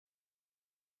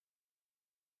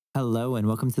Hello and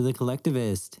welcome to The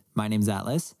Collectivist. My name's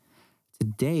Atlas.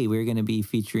 Today we're going to be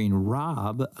featuring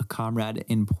Rob, a comrade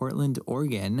in Portland,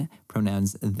 Oregon,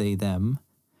 pronouns they, them.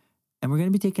 And we're going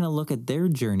to be taking a look at their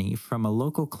journey from a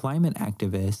local climate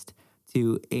activist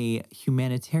to a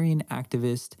humanitarian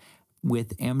activist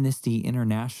with Amnesty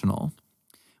International.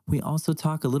 We also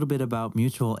talk a little bit about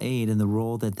mutual aid and the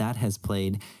role that that has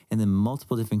played in the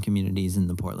multiple different communities in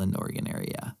the Portland, Oregon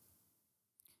area.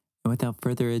 And without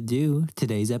further ado,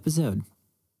 today's episode.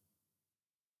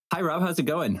 Hi, Rob. How's it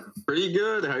going? Pretty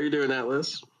good. How are you doing,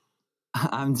 Atlas?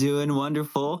 I'm doing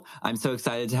wonderful. I'm so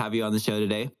excited to have you on the show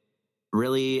today.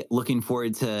 Really looking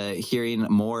forward to hearing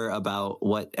more about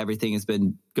what everything has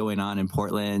been going on in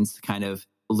Portland, kind of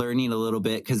learning a little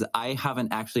bit, because I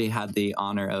haven't actually had the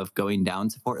honor of going down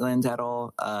to Portland at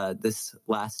all this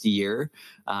last year.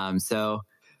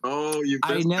 Oh, you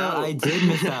missed I know out. I did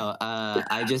miss out.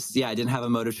 I didn't have a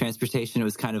mode of transportation. It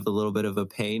was kind of a little bit of a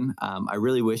pain. I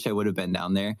really wish I would have been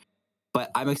down there,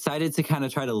 but I'm excited to kind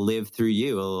of try to live through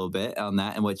you a little bit on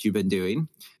that and what you've been doing.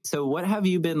 So what have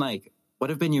you been like?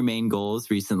 What have been your main goals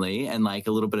recently, and like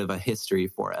a little bit of a history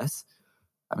for us?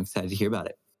 I'm excited to hear about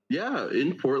it. Yeah,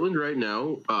 in Portland right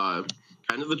now,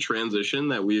 kind of the transition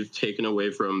that we've taken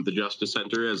away from the Justice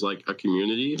Center as like a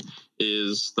community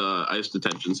is the ICE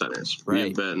detention centers. Right. We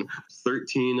have been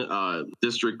 13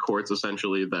 district courts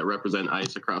essentially that represent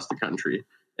ICE across the country.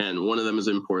 And one of them is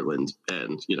in Portland.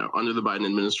 And, under the Biden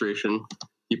administration,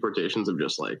 deportations have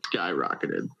just like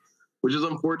skyrocketed, which is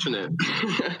unfortunate.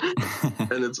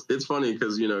 And it's funny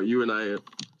because, you and I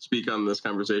speak on this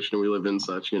conversation. We live in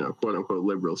such, quote unquote,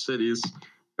 liberal cities.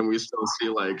 And we still see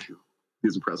like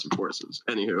these oppressive forces.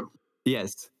 Anywho.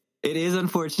 Yes, it is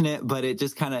unfortunate, but it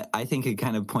just I think it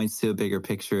kind of points to a bigger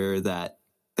picture that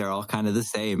they're all kind of the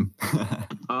same.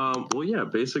 Well, yeah,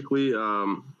 basically,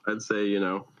 I'd say,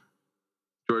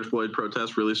 George Floyd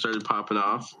protests really started popping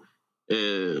off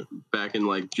back in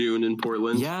like June in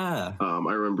Portland. Yeah.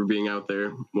 I remember being out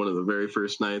there one of the very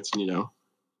first nights, and,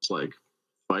 it's like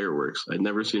fireworks. I'd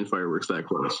never seen fireworks that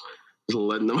close. Just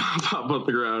letting them pop off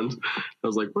the ground. I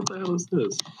was like, what the hell is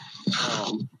this?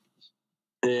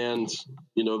 And,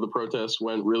 the protests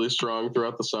went really strong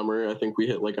throughout the summer. I think we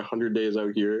hit like 100 days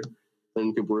out here,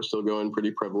 and people were still going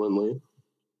pretty prevalently.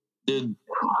 Did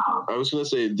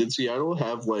Seattle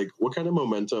have like, what kind of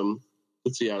momentum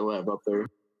did Seattle have up there?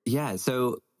 Yeah,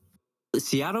 so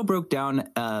Seattle broke down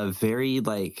very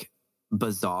like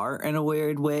bizarre in a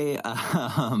weird way.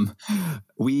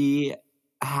 We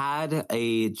had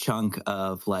a chunk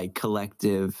of like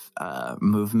collective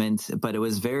movement, but it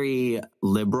was very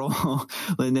liberal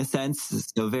in a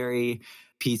sense, so very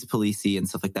peace policey and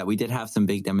stuff like that. We did have some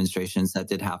big demonstrations that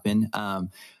did happen,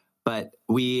 but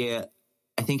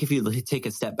I think if you take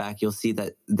a step back, you'll see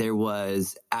that there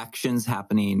was actions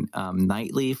happening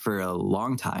nightly for a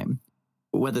long time,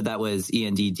 whether that was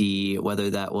ENDD,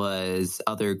 whether that was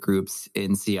other groups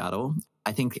in Seattle.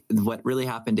 I think what really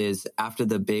happened is after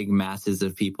the big masses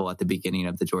of people at the beginning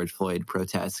of the George Floyd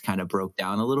protests kind of broke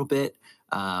down a little bit,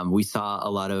 we saw a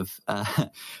lot of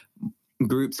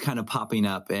groups kind of popping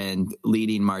up and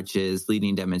leading marches,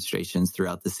 leading demonstrations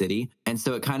throughout the city. And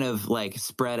so it kind of like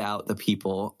spread out the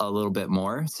people a little bit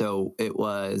more. So it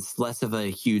was less of a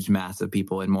huge mass of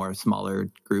people and more smaller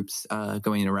groups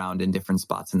going around in different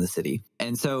spots in the city.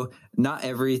 And so not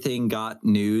everything got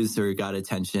news or got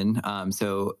attention.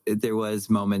 So there was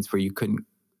moments where you couldn't,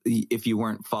 if you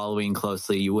weren't following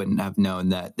closely, you wouldn't have known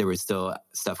that there was still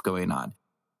stuff going on.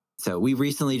 So we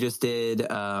recently just did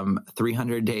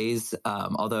 300 days,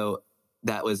 although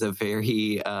that was a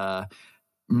very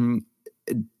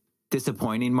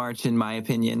disappointing march, in my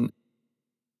opinion.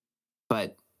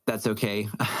 But that's okay.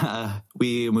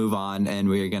 We move on, and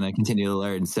we're going to continue to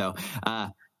learn. So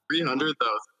 300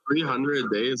 though,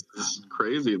 300 days is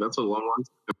crazy. That's a long one.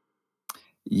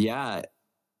 Yeah.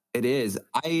 It is.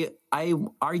 I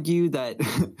argue that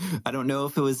I don't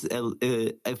know if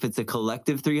if it's a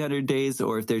collective 300 days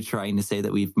or if they're trying to say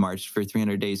that we've marched for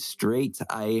 300 days straight.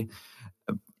 I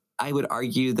would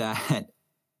argue that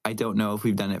I don't know if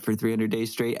we've done it for 300 days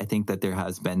straight. I think that there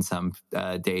has been some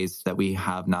days that we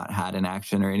have not had an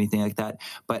action or anything like that.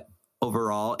 But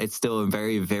overall, it's still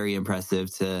very, very impressive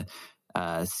to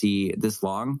see this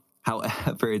long.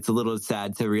 However, it's a little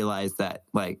sad to realize that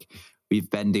like we've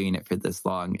been doing it for this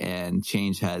long and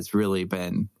change has really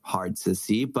been hard to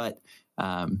see. But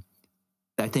I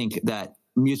think that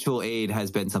mutual aid has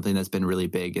been something that's been really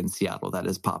big in Seattle that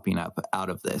is popping up out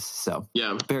of this. So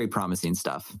yeah, very promising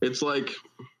stuff. It's like,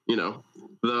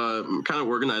 the kind of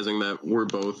organizing that we're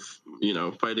both,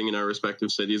 fighting in our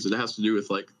respective cities. It has to do with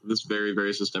like this very,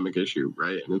 very systemic issue,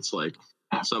 right? And it's like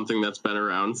something that's been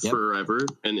around forever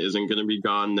and isn't going to be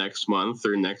gone next month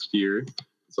or next year.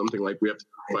 Something like we have to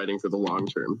be fighting for the long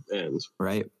term. And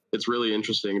it's really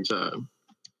interesting to,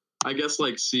 I guess,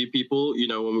 like, see people, you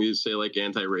know, when we say like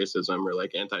anti-racism or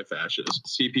like anti-fascist,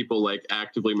 see people like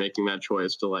actively making that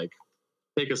choice to like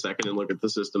take a second and look at the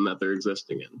system that they're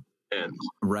existing in and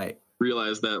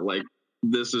realize that like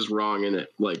this is wrong and it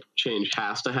like change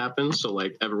has to happen. So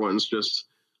like everyone's just,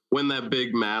 when that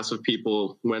big mass of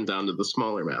people went down to the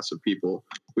smaller mass of people,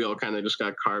 we all kind of just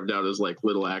got carved out as like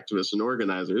little activists and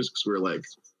organizers because we're like,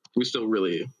 we still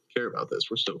really care about this.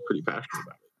 We're still pretty passionate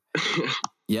about it.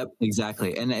 Yep,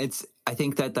 exactly. And I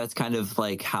think that's kind of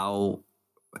like how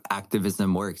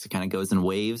activism works. It kind of goes in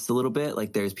waves a little bit.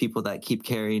 Like there's people that keep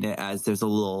carrying it as there's a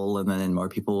lull and then more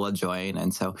people will join.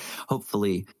 And so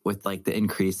hopefully with like the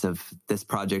increase of this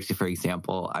project, for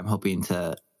example, I'm hoping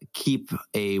to keep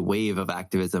a wave of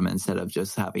activism instead of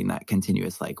just having that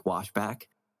continuous like washback.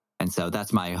 And so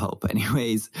that's my hope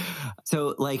anyways.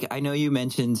 So like, I know you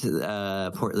mentioned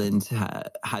Portland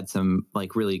had some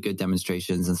like really good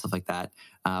demonstrations and stuff like that.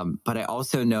 But I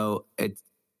also know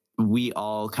we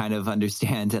all kind of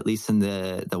understand, at least in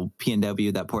the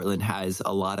PNW, that Portland has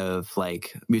a lot of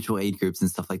like mutual aid groups and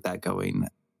stuff like that going.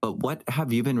 But what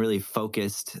have you been really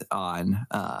focused on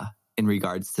in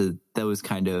regards to those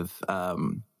kind of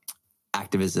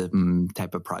activism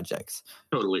type of projects?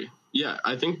 Totally. Yeah,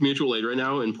 I think mutual aid right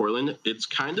now in Portland, it's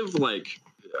kind of like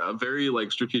a very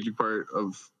like strategic part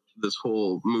of this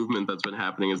whole movement that's been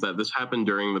happening is that this happened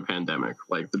during the pandemic.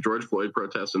 Like the George Floyd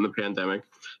protests and the pandemic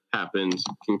happened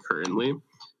concurrently,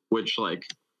 which like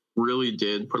really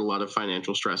did put a lot of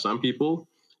financial stress on people.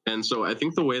 And so I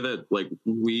think the way that like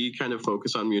we kind of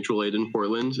focus on mutual aid in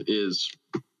Portland is,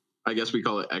 I guess we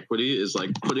call it equity, is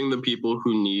like putting the people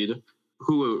who need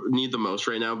the most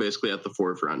right now basically at the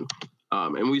forefront.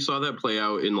 And we saw that play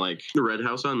out in like the Red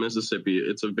House on Mississippi.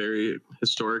 It's a very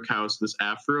historic house. This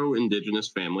Afro-Indigenous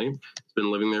family has been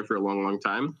living there for a long, long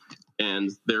time. And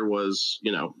there was,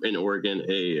 you know, in Oregon,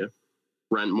 a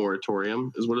rent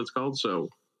moratorium is what it's called. So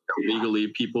legally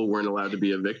people weren't allowed to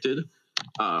be evicted.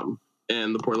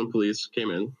 And the Portland police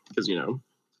came in because, you know,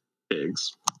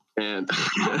 pigs. And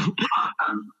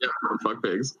fuck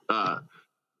pigs.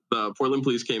 The Portland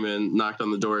police came in, knocked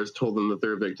on the doors, told them that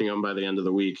they're evicting them by the end of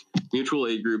the week. Mutual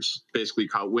aid groups basically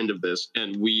caught wind of this,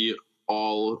 and we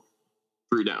all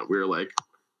threw down. We were like,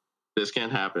 this can't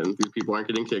happen. These people aren't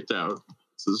getting kicked out.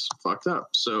 This is fucked up.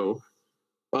 So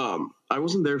I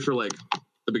wasn't there for like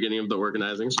the beginning of the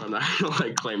organizing, so I'm not gonna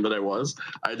like claim that I was.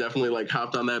 I definitely like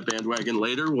hopped on that bandwagon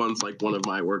later once like one of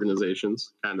my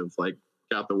organizations kind of like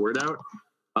got the word out.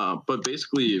 But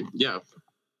basically, yeah,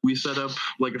 we set up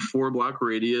like a 4-block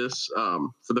radius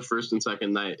for the first and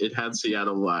second night. It had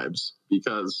Seattle vibes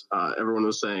because everyone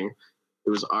was saying it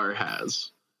was our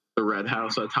HAZ, the Red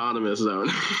House Autonomous Zone.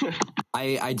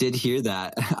 I did hear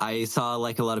that. I saw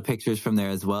like a lot of pictures from there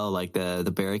as well, like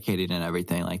the barricading and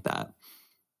everything like that.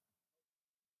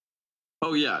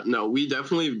 Oh yeah, no,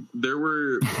 there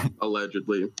were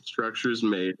allegedly structures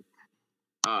made.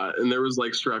 And there was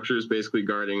like structures basically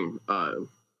guarding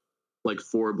like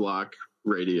 4-block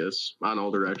radius on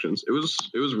all directions. It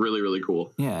was really, really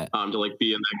cool. Yeah. To like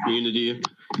be in that community.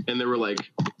 And they were like,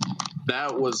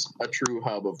 that was a true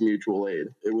hub of mutual aid.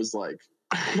 It was like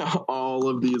all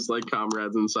of these like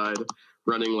comrades inside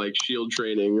running like shield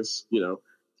trainings, you know,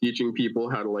 teaching people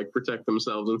how to like protect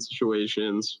themselves in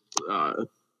situations,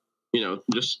 you know,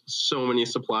 just so many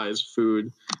supplies,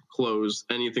 food, clothes,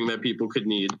 anything that people could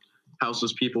need.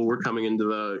 Houseless people were coming into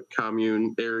the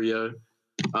commune area.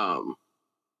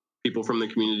 People from the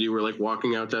community were like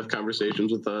walking out to have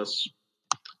conversations with us.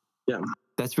 Yeah.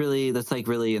 That's like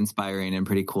really inspiring and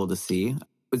pretty cool to see.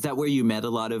 Was that where you met a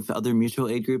lot of other mutual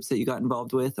aid groups that you got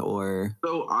involved with, or?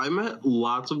 So I met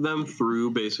lots of them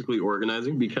through basically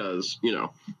organizing because, you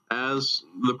know, as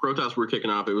the protests were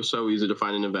kicking off, it was so easy to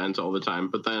find an event all the time.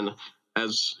 But then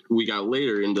as we got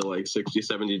later into like 60,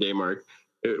 70 day mark,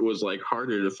 it was like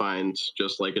harder to find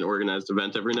just like an organized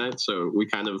event every night. So we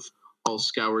kind of all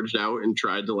scourged out and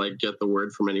tried to like get the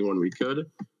word from anyone we could.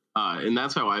 And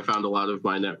that's how I found a lot of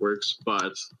my networks.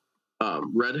 But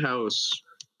Red House,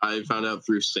 I found out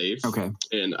through SAFE. Okay.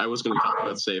 And I was going to talk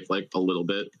about SAFE like a little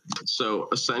bit. So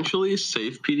essentially,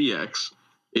 SAFE PDX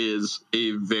is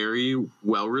a very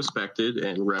well-respected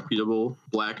and reputable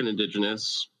Black and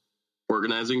Indigenous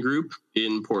organizing group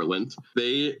in Portland.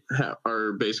 They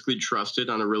are basically trusted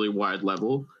on a really wide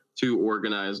level to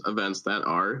organize events that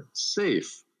are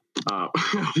safe.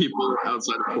 People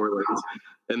outside of Portland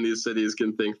and these cities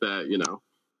can think that, you know,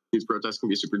 these protests can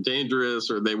be super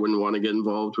dangerous, or they wouldn't want to get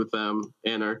involved with them,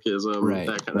 anarchism,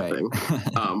 that kind of thing.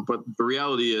 But the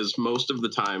reality is, most of the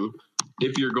time,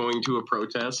 if you're going to a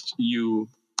protest, you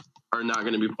are not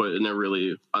going to be put in a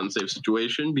really unsafe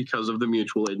situation because of the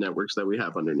mutual aid networks that we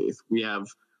have underneath. We have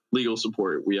legal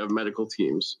support. We have medical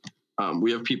teams.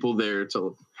 We have people there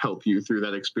to help you through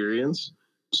that experience.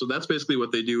 So that's basically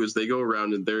what they do, is they go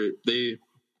around and they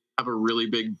have a really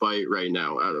big bite right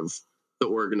now out of the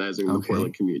organizing the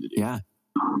Portland community. Yeah,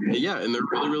 and they're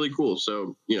really, really cool.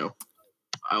 So,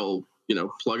 I'll,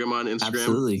 plug them on Instagram,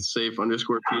 absolutely.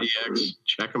 safe_PDX,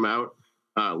 check them out.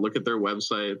 Look at their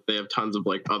website. They have tons of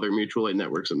like other mutual aid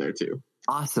networks in there too.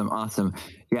 Awesome.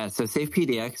 Yeah, so Safe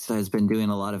PDX has been doing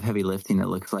a lot of heavy lifting, it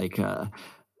looks like,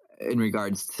 in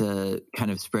regards to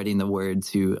kind of spreading the word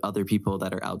to other people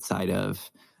that are outside of,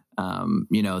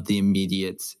 the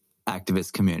immediate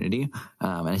activist community.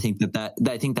 And I think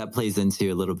that plays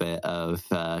into a little bit of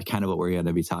kind of what we're going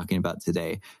to be talking about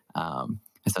today. So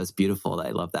it's beautiful.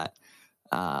 I love that.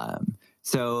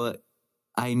 So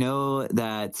I know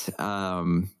that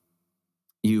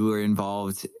you were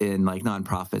involved in like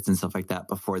nonprofits and stuff like that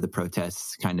before the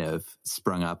protests kind of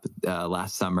sprung up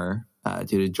last summer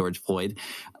due to George Floyd.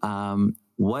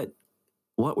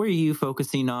 What were you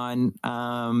focusing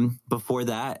on before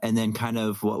that, and then kind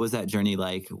of what was that journey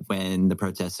like when the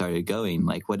protests started going?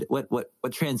 Like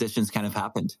what transitions kind of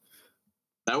happened?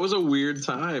 That was a weird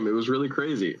time. It was really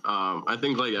crazy. I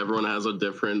think like everyone has a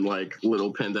different like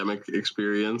little pandemic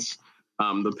experience.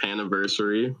 The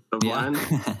paniversary of mine,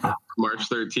 March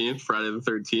 13th, Friday the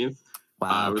 13th. Wow,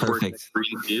 I was perfect. working at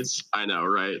Greenpeace. I know,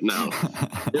 right? No,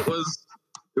 it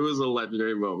was a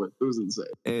legendary moment. It was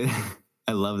insane.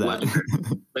 I love that.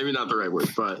 Maybe not the right word,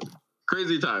 but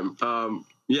crazy time. I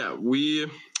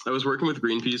was working with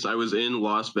Greenpeace. I was in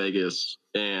Las Vegas,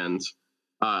 and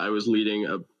I was leading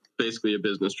basically a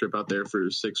business trip out there for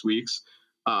 6 weeks.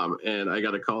 And I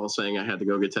got a call saying I had to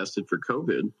go get tested for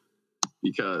COVID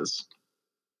because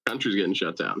country's getting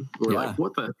shut down. We're like,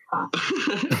 what the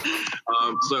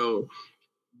so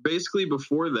basically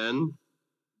before then,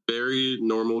 very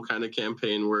normal kind of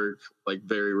campaign work, like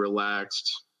very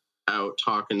relaxed, out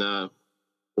talking to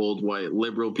old white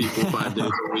liberal people 5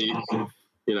 days a week,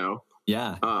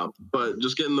 but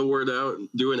just getting the word out,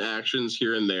 doing actions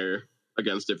here and there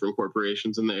against different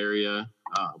corporations in the area,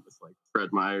 with like Fred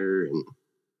Meyer and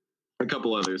a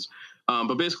couple others.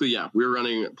 But basically, we were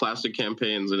running plastic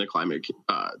campaigns and a climate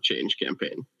change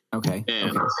campaign. Okay.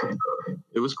 And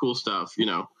it was cool stuff.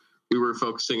 We were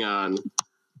focusing on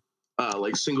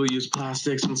like single-use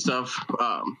plastics and stuff.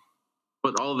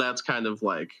 But all of that's kind of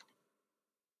like,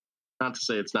 not to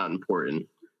say it's not important,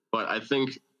 but I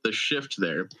think the shift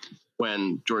there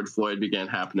when George Floyd began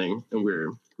happening and we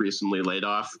were recently laid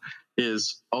off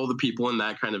is all the people in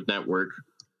that kind of network,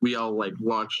 we all like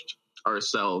launched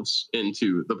ourselves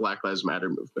into the Black Lives Matter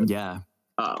movement. Yeah.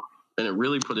 And it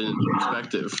really put it into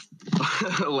perspective.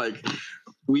 Like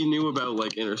we knew about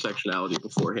like intersectionality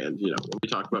beforehand. When we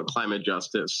talk about climate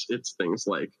justice, it's things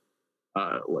like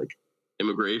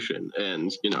immigration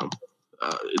and,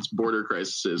 it's border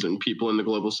crises and people in the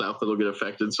global South that'll get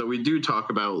affected. So we do talk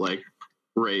about like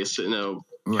race in a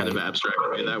kind of abstract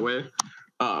way that way.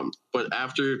 But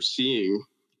after seeing,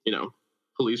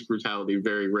 police brutality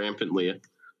very rampantly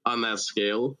on that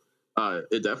scale,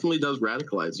 it definitely does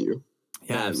radicalize you.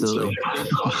 Yeah, and absolutely.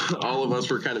 So all of us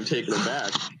were kind of taken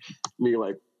aback, being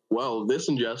like, well, this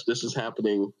injustice is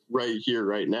happening right here,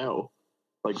 right now.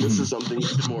 Like this is something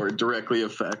to more directly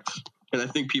affect. And I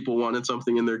think people wanted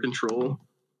something in their control,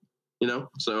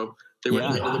 so they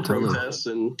went into the protests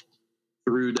and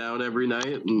threw down every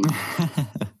night. And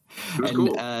and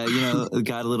cool.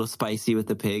 Got a little spicy with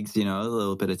the pigs, a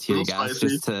little bit of tear gas spicy.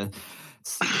 just to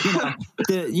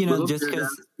just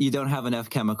because you don't have enough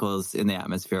chemicals in the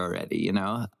atmosphere already,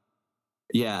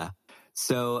 Yeah.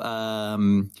 So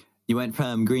you went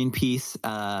from Greenpeace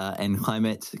and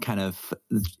climate kind of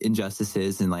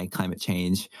injustices and like climate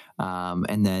change,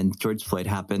 and then George Floyd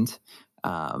happened.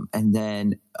 And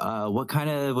then what kind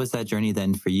of was that journey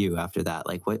then for you after that?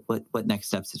 Like what next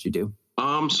steps did you do?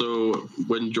 So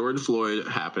when George Floyd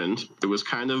happened, it was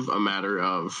kind of a matter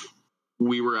of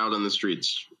we were out on the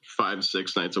streets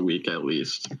 5-6 nights a week at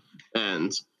least.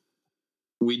 And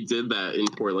we did that in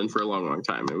Portland for a long, long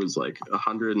time. It was like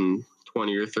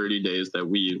 120 or 30 days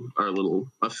that our little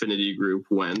affinity group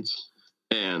went.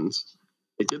 And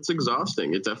it gets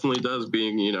exhausting. It definitely does,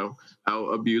 being, out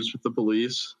abused with the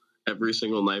police every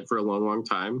single night for a long, long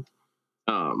time.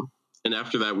 And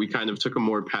after that, we kind of took a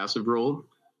more passive role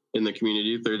in the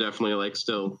community. They're definitely like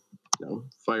still,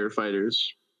 firefighters,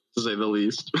 to say the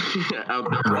least, out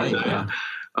there. Right, yeah.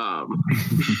 Um,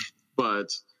 but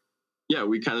yeah,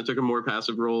 we kind of took a more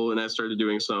passive role, and I started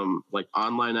doing some like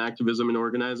online activism and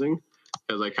organizing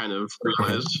because I kind of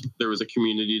realized there was a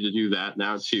community to do that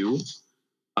now too.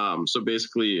 So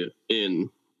basically in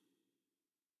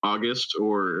August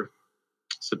or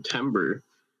September,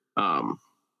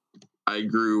 I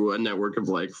grew a network of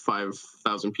like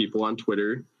 5,000 people on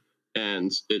Twitter,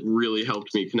 and it really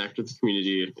helped me connect with the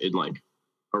community in like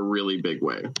a really big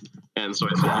way. And so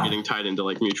I started getting tied into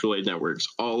like mutual aid networks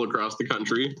all across the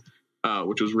country,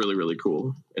 which was really, really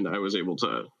cool. And I was able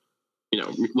to,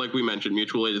 like we mentioned,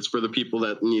 mutual aid is for the people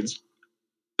that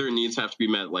their needs have to be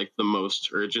met like the most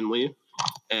urgently.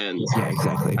 And yeah,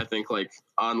 exactly. I think like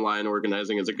online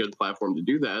organizing is a good platform to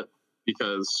do that,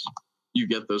 because you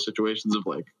get those situations of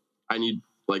like, I need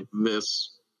like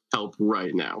this help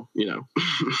right now,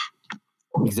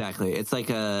 Exactly. It's like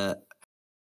a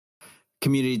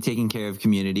community taking care of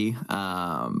community.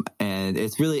 And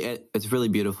it's really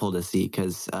beautiful to see,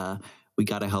 because we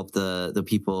got to help the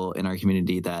people in our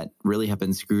community that really have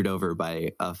been screwed over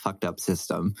by a fucked up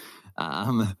system.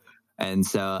 And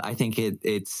so I think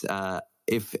it's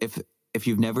if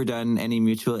you've never done any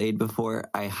mutual aid before,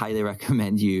 I highly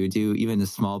recommend you do even a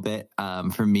small bit.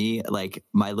 For me, like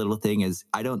my little thing is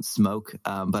I don't smoke,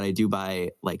 but I do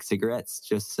buy like cigarettes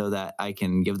just so that I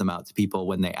can give them out to people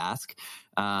when they ask.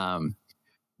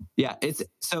 Yeah, it's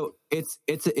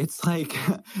like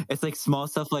it's like small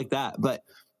stuff like that, but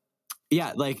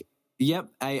yeah, like yep,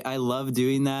 I love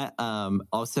doing that.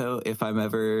 Also, if I'm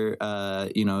ever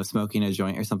smoking a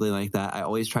joint or something like that, I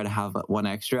always try to have one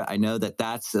extra. I know that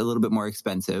that's a little bit more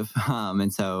expensive,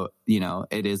 and so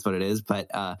it is what it is.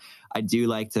 But I do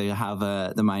like to have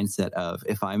the mindset of,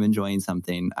 if I'm enjoying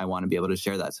something, I want to be able to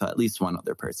share that to at least one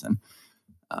other person.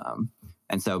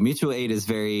 And so mutual aid is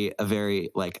very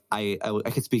like I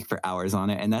could speak for hours on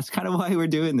it, and that's kind of why we're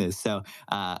doing this. So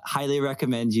highly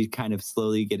recommend you kind of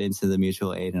slowly get into the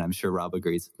mutual aid, and I'm sure Rob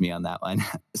agrees with me on that one.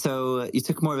 So you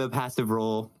took more of a passive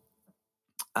role,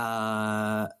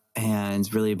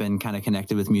 and really been kind of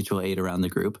connected with mutual aid around the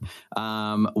group.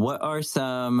 What are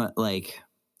some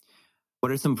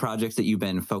projects that you've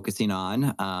been focusing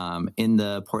on in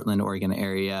the Portland, Oregon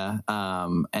area,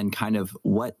 and kind of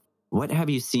what have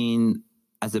you seen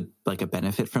as a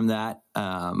benefit from that,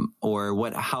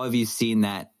 or how have you seen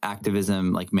that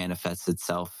activism like manifest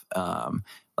itself,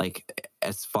 like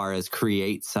as far as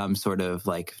create some sort of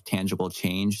like tangible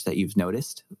change that you've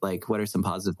noticed? Like, what are some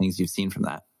positive things you've seen from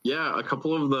that? Yeah, a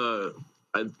couple of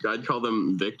I'd call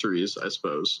them victories, I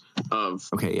suppose.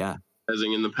 Okay, yeah. As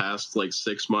in the past like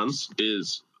 6 months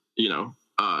is,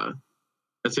 I'd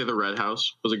say the Red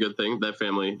House was a good thing. That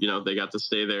family, they got to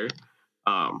stay there.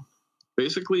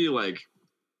 Basically, like,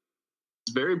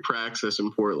 it's very praxis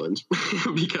in Portland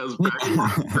because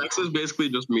praxis basically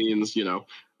just means,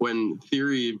 when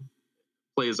theory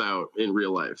plays out in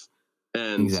real life.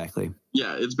 And exactly.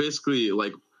 Yeah, it's basically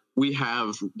like we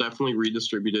have definitely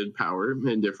redistributed power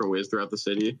in different ways throughout the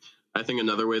city. I think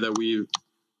another way that we've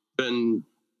been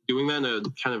doing that in a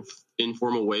kind of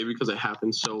informal way, because it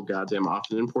happens so goddamn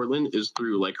often in Portland, is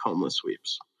through like homeless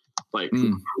sweeps. Like,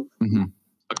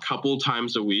 a couple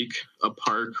times a week, a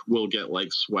park will get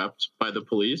like swept by the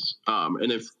police.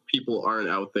 And if people aren't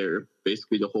out there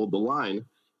basically to hold the line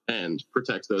and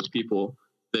protect those people,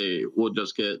 they will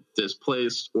just get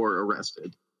displaced or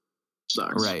arrested.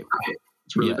 Sucks. Right.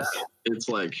 It's really bad. It's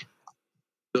like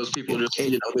those people just, they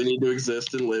need to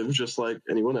exist and live just like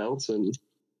anyone else. And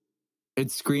it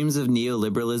screams of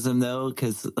neoliberalism, though,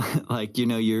 because like,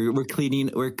 we're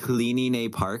cleaning a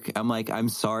park. I'm like, I'm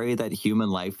sorry that human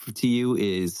life to you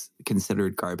is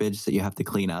considered garbage that you have to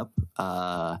clean up.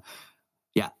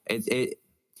 Yeah, it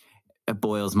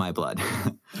boils my blood.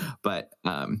 But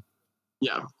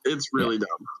yeah, it's really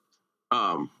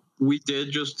dumb. We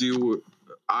did just do.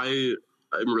 I'm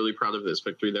really proud of this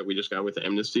victory that we just got with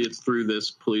Amnesty. It's through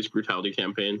this police brutality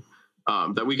campaign.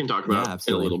 That we can talk about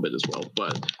in a little bit as well.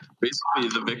 But basically,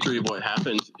 the victory of what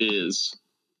happened is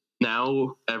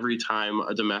now every time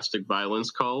a domestic violence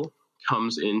call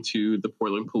comes into the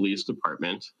Portland Police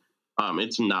Department,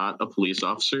 it's not a police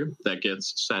officer that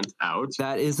gets sent out.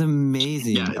 That is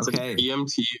amazing. Yeah, it's an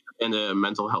EMT and a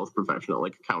mental health professional,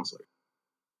 like a counselor.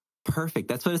 Perfect.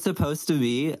 That's what it's supposed to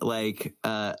be. Like,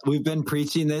 we've been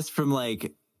preaching this from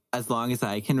like as long as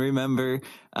I can remember.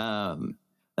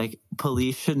 Like,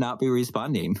 police should not be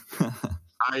responding.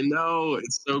 I know,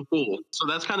 it's so cool. So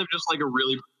that's kind of just like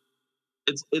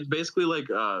it's basically like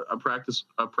a praxis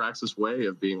way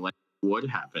of being like, what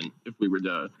would happen if we were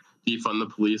to defund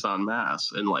the police en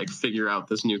masse and like figure out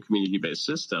this new community-based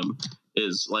system,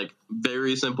 is like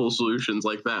very simple solutions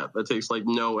like that takes like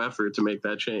no effort to make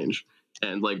that change.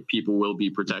 and like people will be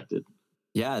protected.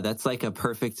 Yeah, that's like a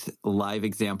perfect live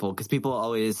example, because people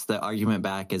always, the argument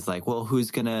back is like, well, who's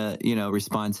gonna,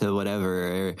 respond to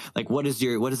whatever, or like, what does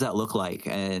that look like?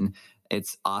 And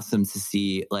it's awesome to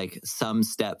see like some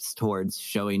steps towards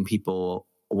showing people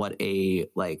what a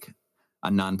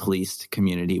non-policed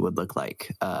community would look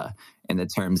like in the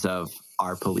terms of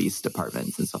our police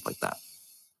departments and stuff like that.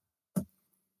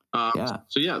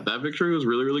 So yeah, that victory was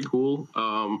really, really cool.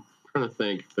 I'm trying to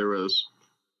think if there was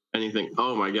anything.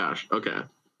 Oh my gosh. Okay.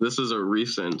 This is a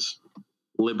recent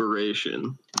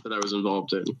liberation that I was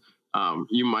involved in.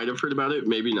 You might have heard about it,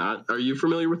 maybe not. Are you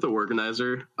familiar with the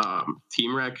organizer,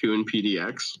 Team Raccoon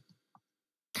PDX?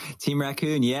 Team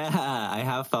Raccoon, yeah, I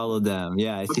have followed them.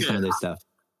 Yeah, I see some of their stuff.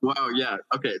 Wow, yeah.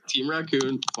 Okay, Team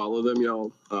Raccoon, follow them,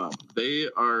 y'all. They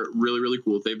are really, really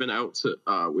cool. They've been out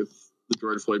with the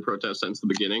George Floyd protest since the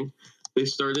beginning. They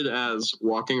started as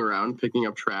walking around, picking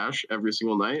up trash every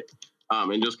single night,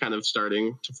 and just kind of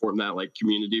starting to form that like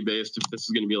community-based, if this is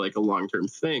going to be like a long-term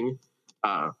thing,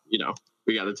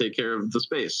 we got to take care of the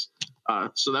space.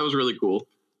 So that was really cool.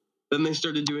 Then they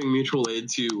started doing mutual aid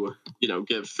to,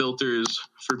 get filters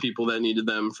for people that needed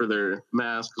them for their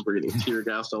masks, because we're getting tear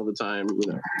gassed all the time,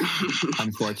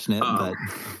 Unfortunate,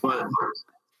 but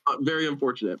very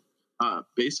unfortunate.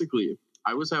 Basically,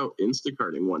 I was out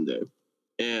Instacarting one day,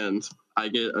 and I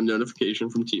get a notification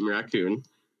from Team Raccoon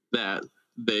that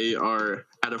they are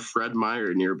at a Fred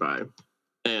Meyer nearby,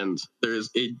 and there's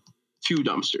two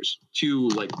dumpsters, two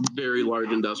like very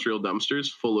large industrial dumpsters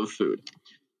full of food.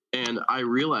 And I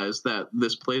realized that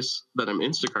this place that I'm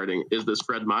Instacarting is this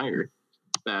Fred Meyer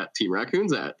that Team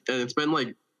Raccoon's at. And it's been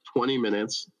like 20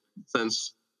 minutes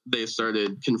since they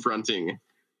started confronting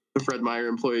the Fred Meyer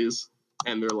employees.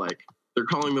 And they're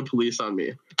calling the police on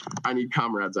me. I need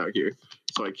comrades out here.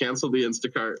 So I canceled the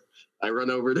Instacart. I run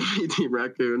over to meet Team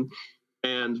Raccoon.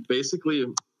 And basically,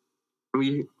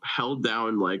 we held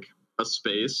down like a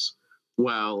space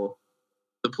while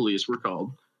the police were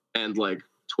called. And like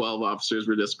 12 officers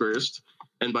were dispersed,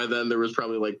 and by then there was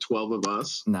probably like 12 of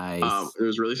us. Nice. It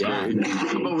was really scary,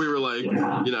 but we were like,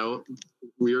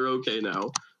 we are okay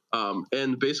now.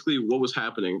 And basically what was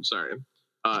happening,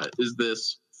 is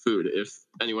this food. If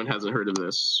anyone hasn't heard of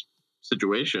this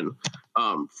situation,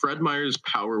 Fred Meyer's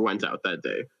power went out that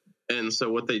day. And so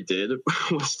what they did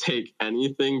was take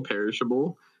anything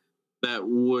perishable that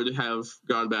would have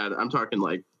gone bad. I'm talking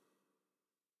like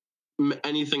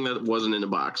anything that wasn't in a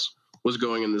box was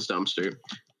going in this dumpster.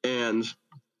 And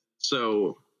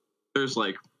so there's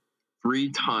like 3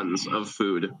 tons of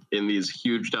food in these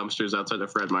huge dumpsters outside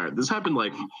of Fred Meyer. This happened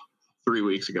like 3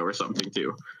 weeks ago or something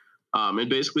too. And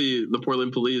basically the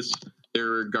Portland police,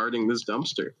 they're guarding this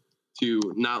dumpster to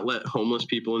not let homeless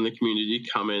people in the community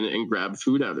come in and grab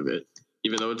food out of it,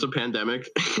 even though it's a pandemic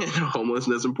and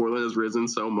homelessness in Portland has risen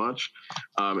so much.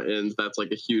 And that's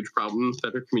like a huge problem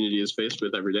that our community is faced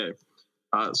with every day.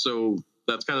 So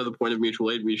that's kind of the point of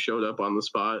mutual aid. We showed up on the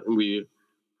spot and we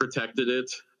protected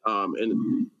it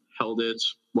and held it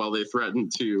while they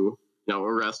threatened to,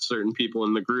 arrest certain people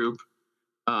in the group.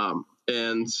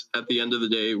 And at the end of the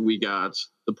day, we got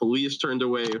the police turned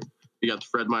away. We got the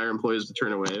Fred Meyer employees to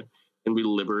turn away, and we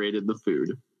liberated the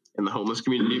food in the homeless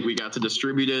community. We got to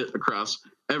distribute it across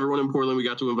everyone in Portland. We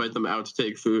got to invite them out to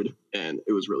take food, and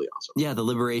it was really awesome. Yeah, the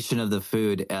liberation of the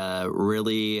food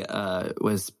really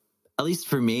was, at least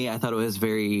for me, I thought it was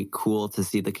very cool to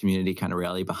see the community kind of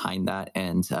rally behind that.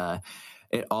 And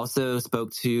it also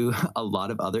spoke to a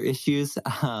lot of other issues,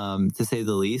 to say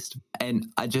the least. And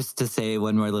just to say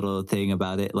one more little thing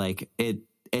about it, like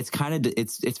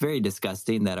it's very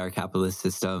disgusting that our capitalist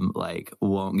system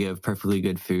won't give perfectly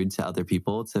good food to other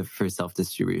people for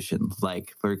self-distribution.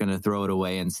 Like, we're going to throw it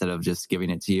away instead of just giving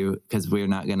it to you because we're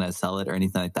not going to sell it or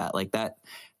anything like that. Like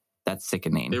that's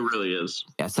sickening. It really is.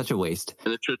 Yeah, such a waste.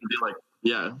 And it shouldn't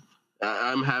be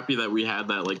I'm happy that we had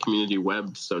that community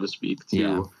web, so to speak,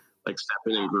 to step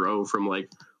in and grow from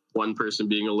one person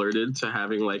being alerted to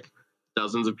having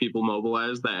dozens of people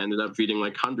mobilized that ended up feeding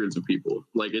hundreds of people.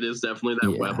 It is definitely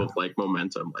that web of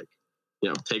momentum.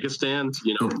 Take a stand,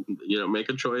 make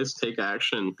a choice, take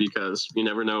action, because you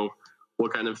never know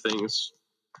what kind of things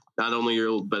not only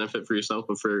you'll benefit for yourself,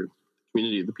 but for the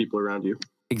community, the people around you.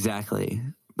 Exactly.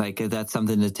 That's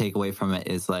something to take away from it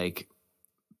is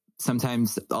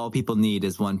sometimes all people need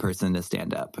is one person to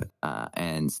stand up,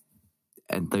 and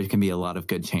there can be a lot of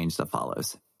good change that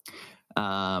follows.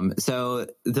 So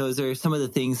those are some of the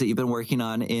things that you've been working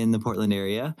on in the Portland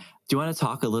area. Do you want to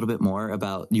talk a little bit more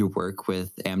about your work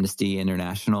with Amnesty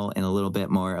International and a little bit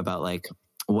more about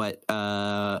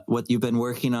what you've been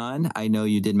working on? I know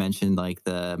you did mention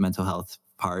the mental health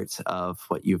part of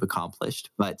what you've accomplished.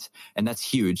 And that's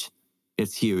huge.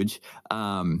 It's huge.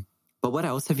 But what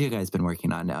else have you guys been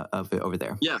working on over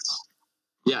there? Yes.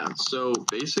 Yeah. So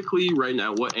basically right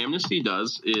now, what Amnesty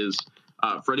does is,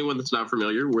 for anyone that's not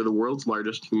familiar, we're the world's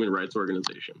largest human rights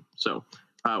organization. So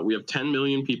we have 10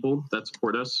 million people that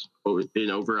support us in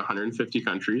over 150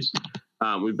 countries.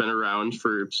 We've been around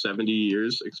for 70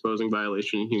 years exposing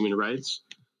violation of human rights.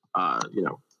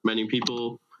 Many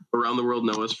people around the world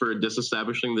know us for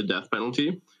disestablishing the death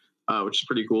penalty, which is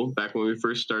pretty cool. Back when we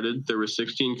first started, there were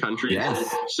 16 countries,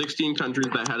 16 countries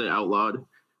that had it outlawed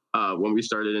when we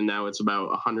started, and now it's about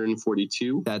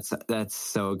 142. That's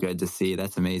so good to see.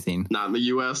 That's amazing. Not in the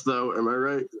U.S. though, am I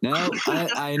right? No,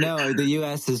 I know the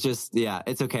U.S. is just,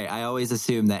 it's okay. I always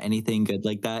assume that anything good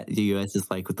like that, the U.S.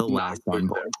 is like the last one.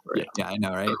 Right. Yeah, I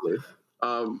know, right? Totally.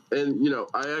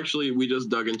 We just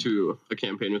dug into a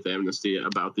campaign with Amnesty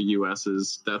about the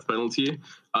U.S.'s death penalty,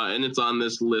 and it's on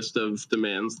this list of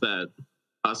demands that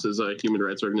us as a human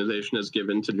rights organization has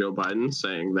given to Joe Biden,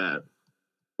 saying that,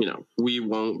 we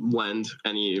won't lend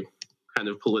any kind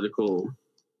of political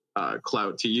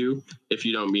clout to you if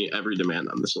you don't meet every demand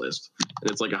on this list. And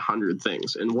it's like 100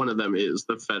 things. And one of them is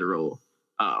the federal,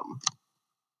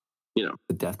 the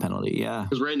death penalty. Yeah.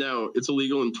 Because right now it's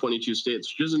illegal in 22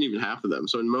 states, which isn't even half of them.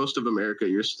 So in most of America,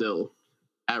 you're still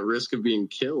at risk of being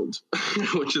killed,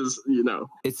 which is,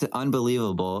 It's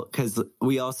unbelievable, because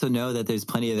we also know that there's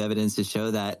plenty of evidence to show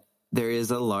that there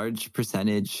is a large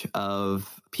percentage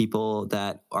of people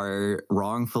that are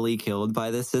wrongfully killed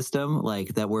by this system,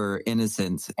 like that were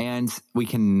innocent. And we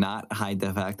cannot hide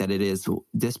the fact that it is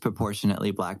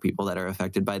disproportionately Black people that are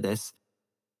affected by this.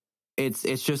 It's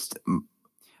just,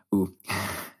 I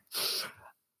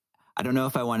don't know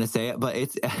if I want to say it, but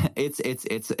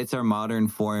it's our modern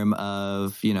form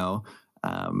of,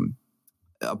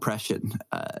 oppression.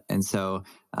 And so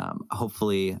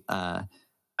hopefully,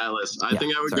 Alice, I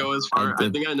think I would go as far. I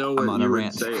think I know what you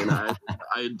would say, and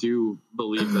I do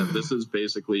believe that this is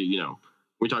basically,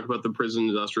 we talk about the prison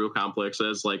industrial complex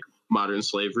as like modern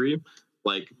slavery,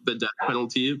 like the death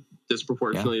penalty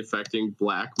disproportionately affecting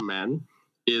Black men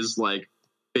is like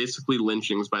basically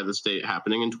lynchings by the state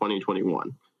happening in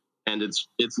 2021, and it's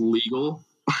legal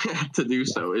to do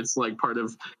so. It's like part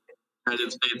of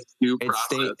United States due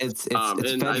process. It's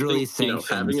federally sanctioned.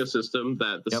 Having a system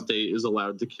that the state is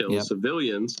allowed to kill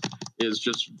civilians is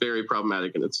just very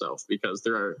problematic in itself, because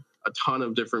there are a ton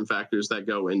of different factors that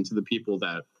go into the people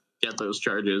that get those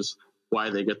charges,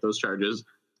 why they get those charges,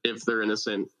 if they're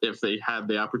innocent, if they had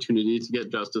the opportunity to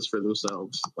get justice for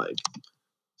themselves. Like,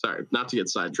 sorry, not to get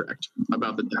sidetracked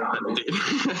about the death penalty.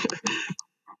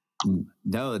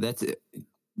 No, that's it.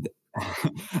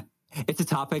 It's a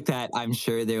topic that I'm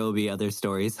sure there will be other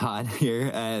stories on here.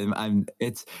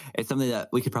 It's something that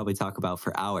we could probably talk about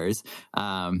for hours.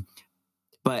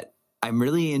 But I'm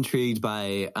really intrigued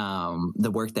by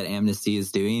the work that Amnesty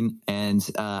is doing. And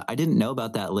I didn't know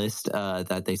about that list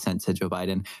that they sent to Joe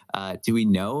Biden. Do we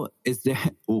know? Is there...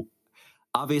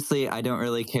 Obviously, I don't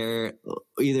really care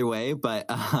either way, but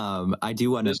I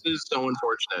do want to... This is so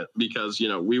unfortunate because,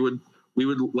 we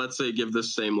would, let's say, give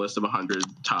this same list of 100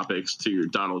 topics to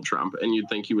Donald Trump, and you'd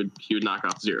think he would knock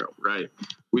off 0, right?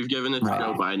 We've given it to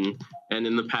Joe Biden, and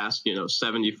in the past,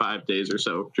 75 days or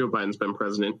so, Joe Biden's been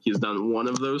president. He's done one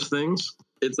of those things.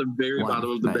 It's a very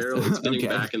bottom of the barrel. It's getting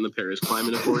back in the Paris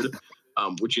Climate Accord,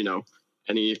 which,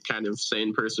 any kind of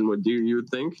sane person would do, you would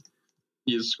think.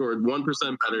 He's scored 1%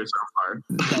 better so far.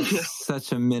 That's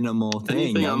such a minimal thing.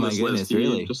 Anything on this goodness, list,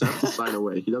 really? He just has to sign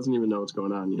away. He doesn't even know what's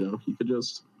going on.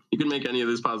 He could make any of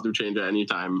this positive change at any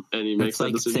time, and he makes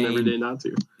that decision every day not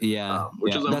to. Yeah,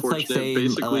 which is unfortunate. That's like saying,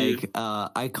 basically,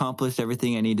 I accomplished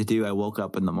everything I need to do. I woke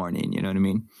up in the morning. You know what I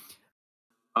mean?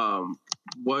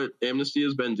 What Amnesty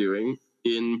has been doing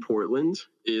in Portland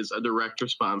is a direct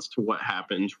response to what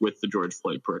happened with the George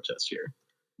Floyd protests here.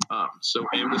 So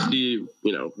Amnesty,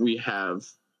 we have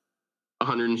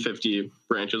 150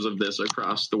 branches of this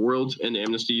across the world, and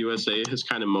Amnesty USA has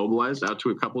kind of mobilized out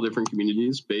to a couple different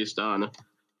communities based on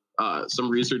some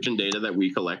research and data that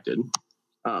we collected.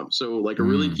 So like a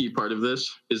really key part of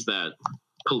this is that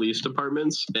police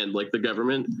departments and like the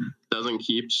government doesn't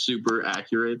keep super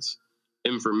accurate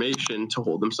information to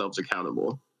hold themselves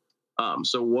accountable.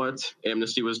 So what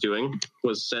Amnesty was doing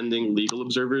was sending legal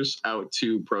observers out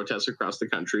to protests across the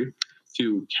country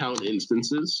to count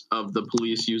instances of the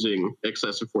police using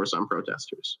excessive force on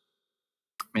protesters.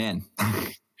 Man,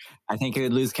 I think it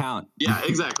would lose count. Yeah,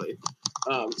 exactly.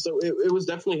 So it was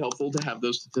definitely helpful to have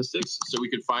those statistics so we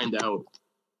could find out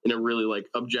in a really like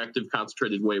objective,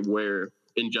 concentrated way where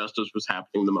injustice was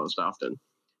happening the most often.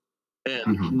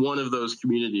 And one of those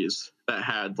communities that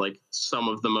had like some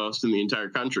of the most in the entire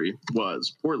country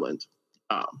was Portland,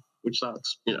 which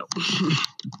sucks, you know.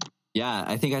 Yeah,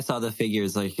 I think I saw the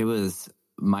figures. Like, it was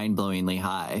mind-blowingly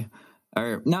high,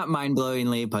 or not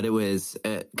mind-blowingly, but it was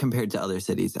compared to other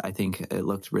cities. I think it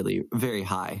looked really very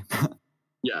high.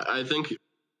 Yeah, I think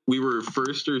we were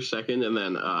first or second, and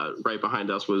then right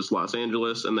behind us was Los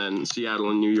Angeles, and then Seattle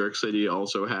and New York City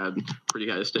also had pretty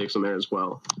high stakes in there as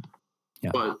well. Yeah.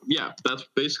 But yeah, that's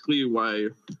basically why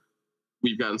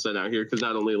we've gotten sent out here, because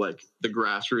not only like the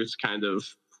grassroots kind of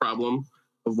problem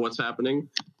of what's happening,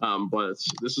 but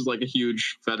this is like a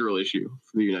huge federal issue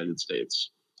for the United States.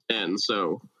 And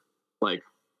so like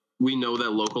we know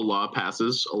that local law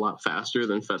passes a lot faster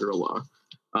than federal law.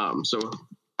 So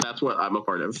that's what I'm a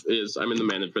part of. Is I'm in the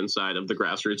management side of the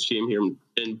grassroots team here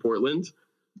in Portland.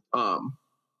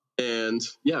 And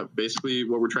yeah, basically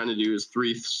what we're trying to do is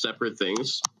three separate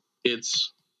things.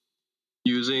 It's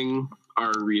using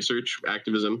our research,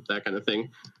 activism, that kind of thing,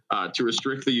 to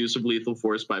restrict the use of lethal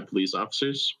force by police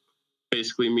officers,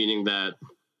 basically meaning that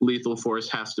lethal force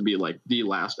has to be like the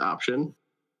last option,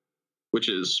 which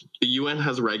is the UN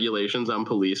has regulations on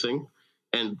policing,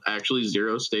 and actually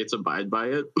 0 states abide by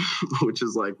it, which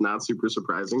is like not super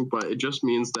surprising, but it just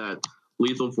means that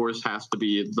lethal force has to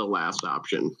be the last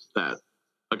option that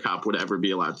a cop would ever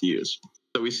be allowed to use.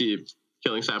 So we see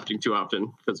killings happening too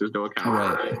often because there's no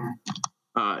accountability.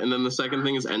 Right. And then the second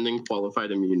thing is ending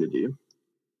qualified immunity.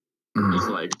 It's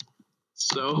like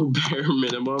so bare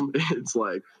minimum. It's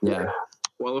like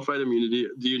qualified immunity.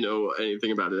 Do you know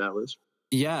anything about it, Atlas?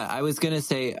 Yeah, I was going to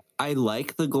say, I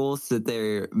like the goals that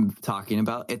they're talking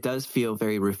about. It does feel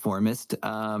very reformist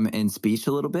in speech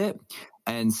a little bit.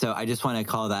 And so I just want to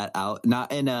call that out,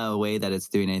 not in a way that it's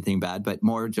doing anything bad, but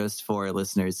more just for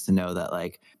listeners to know that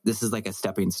like this is like a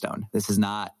stepping stone. This is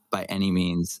not by any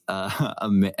means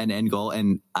an end goal.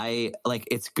 And I like,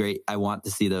 it's great. I want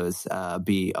to see those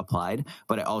be applied,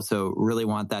 but I also really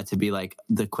want that to be like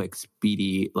the quick,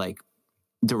 speedy, like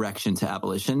direction to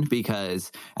abolition,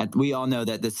 because we all know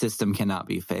that the system cannot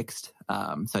be fixed.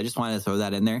 So I just wanted to throw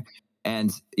that in there.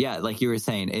 And yeah, like you were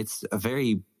saying, it's a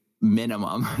very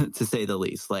minimum to say the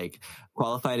least. Like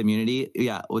qualified immunity,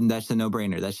 yeah, that's a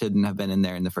no-brainer. That shouldn't have been in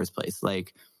there in the first place.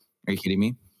 Like, are you kidding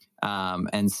me?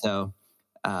 And so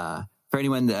for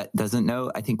anyone that doesn't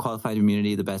know, I think qualified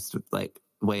immunity, the best like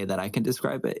way that I can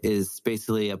describe it is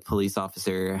basically a police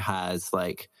officer has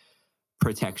like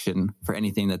protection for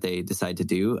anything that they decide to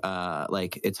do.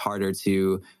 Like it's harder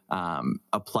to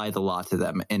apply the law to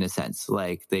them in a sense.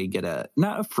 Like they get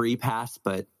not a free pass,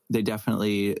 but they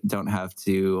definitely don't have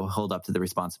to hold up to the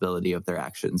responsibility of their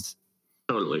actions.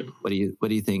 Totally. What do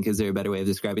you think? Is there a better way of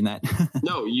describing that?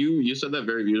 No, you said that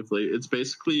very beautifully. It's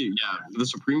basically, the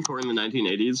Supreme Court in the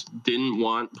 1980s didn't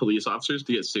want police officers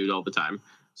to get sued all the time.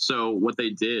 So what they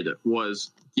did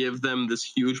was give them this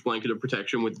huge blanket of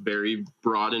protection with very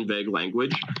broad and vague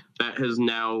language that has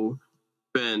now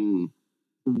been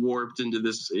warped into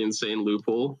this insane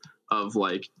loophole of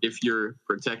like, if you're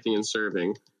protecting and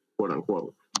serving, quote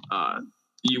unquote,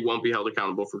 you won't be held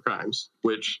accountable for crimes,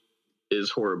 which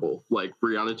is horrible. Like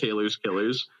Breonna Taylor's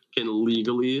killers can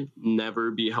legally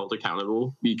never be held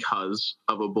accountable because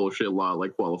of a bullshit law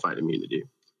like qualified immunity.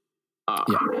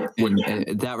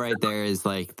 And that right there is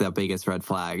like the biggest red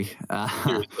flag.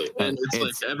 Seriously. And it's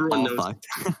like everyone knows.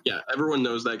 Everyone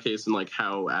knows that case and like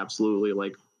how absolutely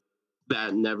like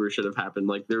that never should have happened.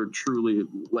 Like they're truly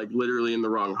like literally in the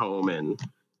wrong home, and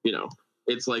you know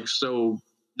it's like so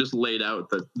just laid out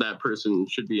that that person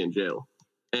should be in jail,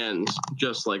 and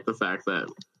just like the fact that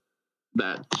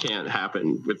that can't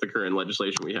happen with the current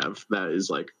legislation we have, that is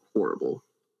like horrible.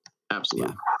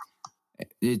 Absolutely. Yeah.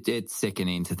 It's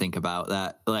sickening to think about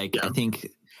that. Like, I think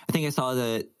I saw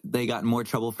that they got in more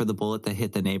trouble for the bullet that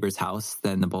hit the neighbor's house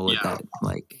than the bullet that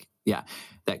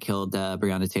killed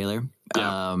Breonna Taylor.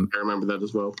 I remember that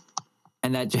as well.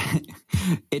 And that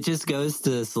it just goes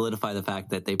to solidify the fact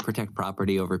that they protect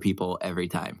property over people every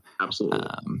time. Absolutely.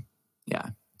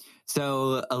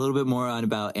 So a little bit more on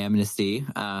about Amnesty,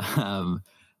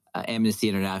 Amnesty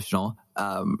International.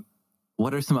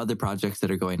 What are some other projects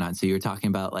that are going on? So you were talking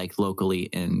about like locally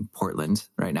in Portland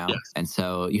right now. Yes. And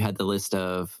so you had the list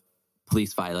of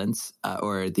police violence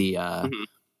or the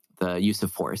use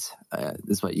of force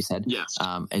is what you said. Yes.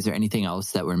 Is there anything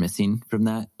else that we're missing from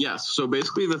that? Yes. So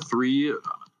basically the three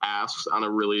asks on a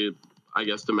really, I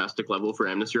guess, domestic level for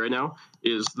Amnesty right now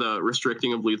is the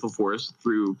restricting of lethal force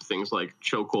through things like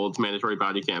chokeholds, mandatory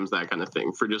body cams, that kind of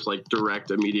thing, for just like direct,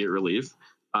 immediate relief.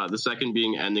 The second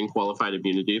being ending qualified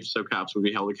immunity, so cops would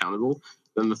be held accountable.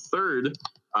 Then the third,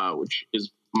 which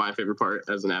is my favorite part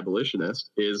as an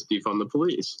abolitionist, is defund the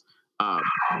police.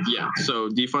 Yeah, so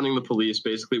defunding the police,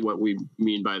 basically what we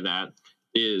mean by that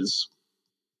is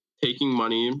taking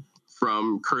money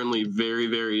from currently very,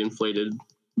 very inflated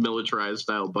militarized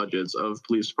style budgets of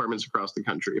police departments across the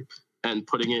country and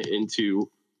putting it into,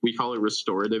 we call it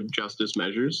restorative justice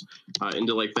measures,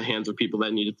 into like the hands of people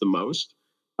that need it the most.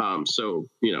 So,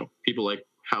 people like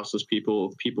houseless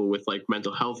people with like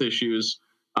mental health issues,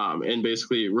 and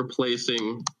basically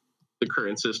replacing the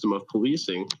current system of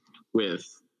policing with,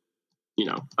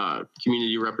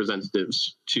 community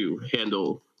representatives to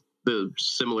handle the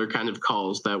similar kind of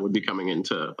calls that would be coming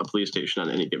into a police station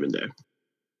on any given day.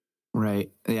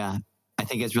 Right. Yeah. I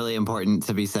think it's really important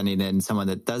to be sending in someone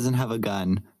that doesn't have a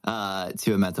gun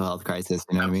to a mental health crisis.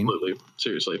 You know Absolutely. what I mean?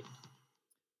 Seriously.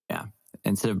 Yeah.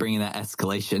 Instead of bringing that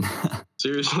escalation.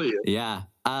 Seriously. Yeah.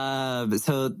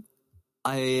 So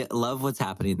I love what's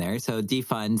happening there. So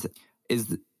defund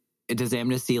does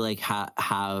Amnesty like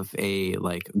have a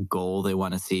like goal they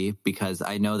want to see? Because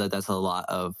I know that that's a lot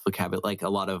of vocabulary. Like a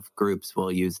lot of groups will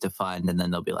use defund, and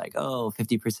then they'll be like, "Oh,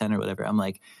 50% or whatever." I'm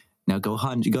like, no, go to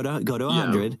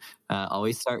 100. Yeah.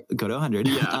 Always go to 100.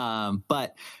 Yeah.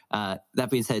 But that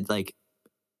being said, like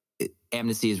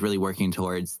Amnesty is really working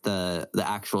towards the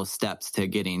actual steps to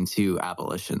getting to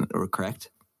abolition. Or correct?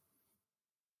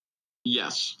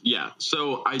 Yes. Yeah.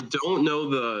 So I don't know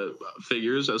the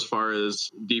figures as far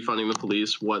as defunding the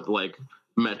police, what like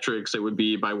metrics it would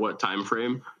be by what time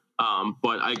frame.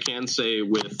 But I can say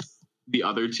with the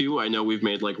other two, I know we've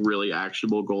made like really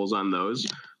actionable goals on those.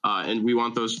 And we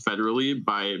want those federally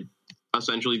by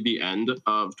essentially the end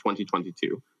of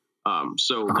 2022.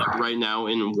 So like right now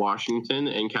in Washington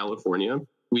and California,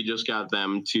 we just got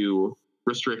them to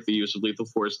restrict the use of lethal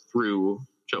force through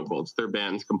chokeholds. They're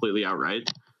banned completely outright.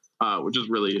 Which is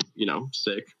really,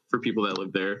 sick for people that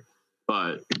live there,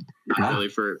 but not really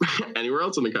for anywhere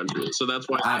else in the country. So that's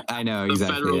why I know the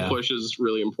exactly, federal push is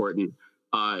really important.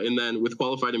 And then with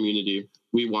qualified immunity,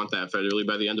 we want that federally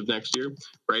by the end of next year.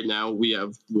 Right now, we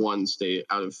have one state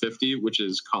out of 50, which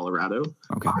is Colorado.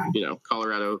 Okay.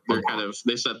 Colorado,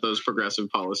 they set those progressive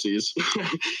policies.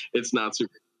 It's not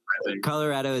super.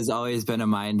 Colorado has always been a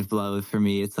mind blow for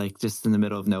me. It's like just in the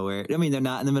middle of nowhere. I mean, they're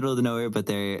not in the middle of the nowhere, but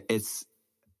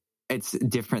it's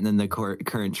different than the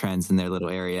current trends in their little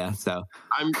area. So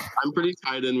I'm pretty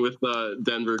tied in with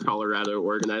Denver, Colorado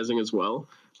organizing as well.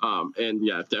 And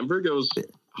yeah, Denver goes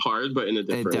hard, but in a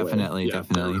different way. Definitely.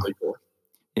 Really cool.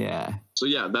 Yeah. So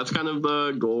yeah, that's kind of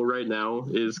the goal right now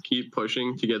is keep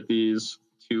pushing to get these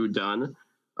two done.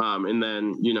 And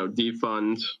then,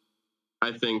 defund.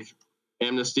 I think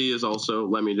Amnesty is also,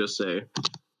 let me just say,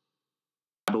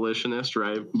 abolitionist,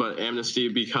 right? But Amnesty,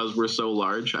 because we're so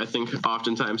large, I think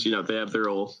oftentimes, they have their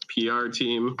old PR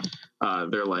team.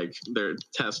 They're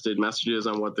tested messages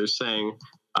on what they're saying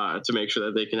to make sure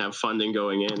that they can have funding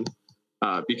going in.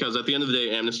 Because at the end of the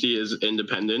day, Amnesty is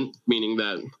independent, meaning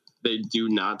that they do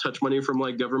not touch money from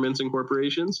like governments and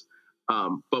corporations.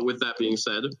 But with that being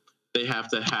said, they have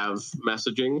to have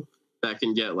messaging that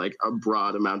can get like a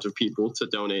broad amount of people to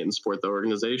donate and support the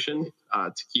organization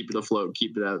to keep it afloat,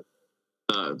 keep it at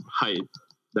the height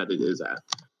that it is at.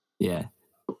 Yeah.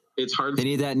 It's hard. They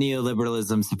need that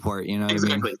neoliberalism support, Exactly.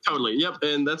 What I mean? Totally. Yep.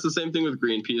 And that's the same thing with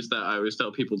Greenpeace that I always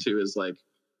tell people too, is like,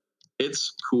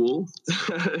 it's cool,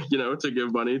 to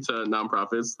give money to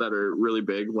nonprofits that are really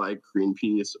big, like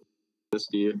Greenpeace,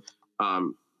 Amnesty.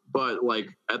 But like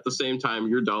at the same time,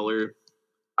 your dollar,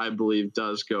 I believe,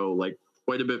 does go like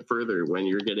quite a bit further when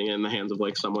you're getting in the hands of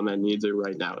like someone that needs it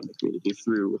right now in the community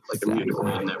through like a mutual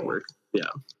aid network. Yeah.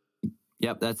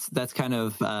 Yep, that's kind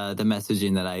of the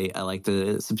messaging that I like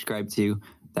to subscribe to.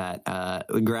 That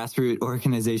grassroots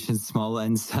organizations, small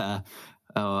ones,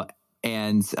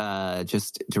 and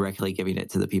just directly giving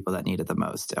it to the people that need it the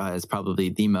most is probably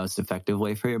the most effective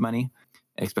way for your money,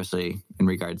 especially in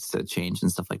regards to change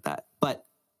and stuff like that. But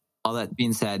all that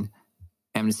being said,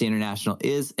 Amnesty International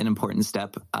is an important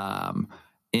step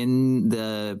in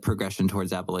the progression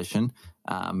towards abolition,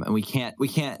 and we can't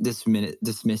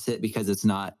dismiss it because it's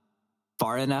not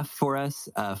far enough for us,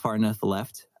 far enough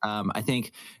left. I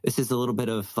think this is a little bit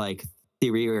of like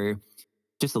theory or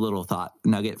just a little thought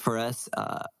nugget for us.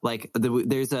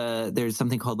 There's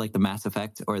something called like the mass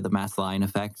effect or the mass line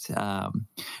effect,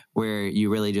 where you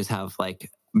really just have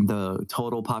like the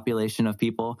total population of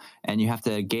people, and you have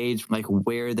to gauge like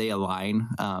where they align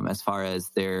as far as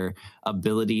their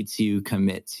ability to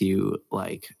commit to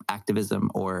like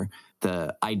activism or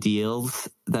the ideals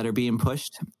that are being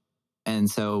pushed. And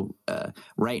so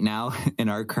right now in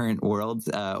our current world,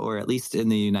 or at least in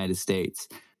the United States,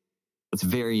 it's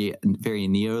very, very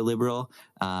neoliberal.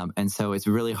 And so it's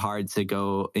really hard to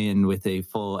go in with a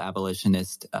full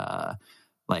abolitionist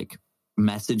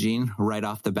messaging right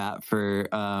off the bat for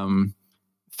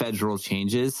federal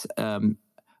changes.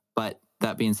 But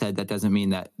that being said, that doesn't mean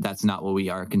that that's not what we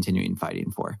are continuing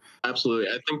fighting for. Absolutely.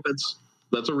 I think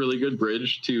that's a really good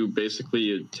bridge to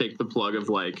basically take the plug of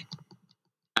like,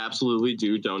 absolutely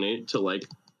do donate to like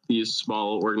these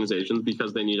small organizations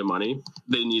because they need the money.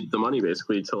 They need the money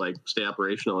basically to like stay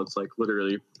operational. It's like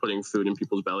literally putting food in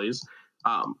people's bellies.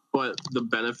 But the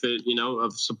benefit, you know,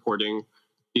 of supporting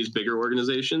these bigger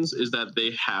organizations is that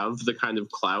they have the kind of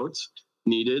clout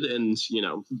needed, and you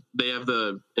know, they have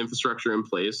the infrastructure in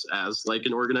place as like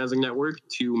an organizing network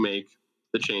to make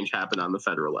the change happen on the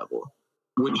federal level,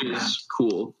 which is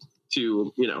cool.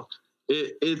 To, you know,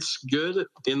 it's good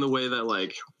in the way that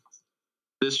like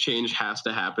this change has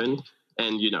to happen,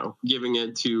 and you know, giving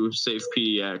it to Safe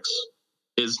PDX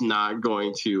is not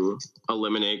going to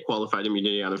eliminate qualified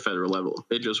immunity on a federal level.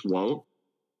 It just won't.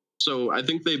 So I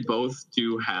think they both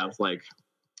do have like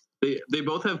they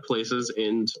both have places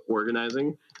in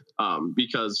organizing,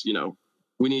 because, you know,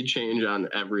 we need change on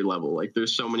every level. Like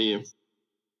there's so many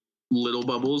little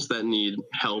bubbles that need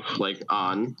help like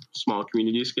on small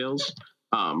community scales.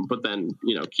 But then,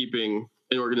 you know, keeping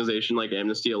an organization like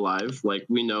Amnesty alive, like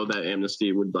we know that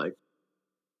Amnesty would like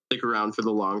stick around for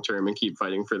the long term and keep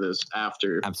fighting for this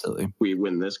after Absolutely we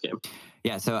win this game.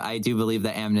 Yeah, so I do believe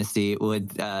that Amnesty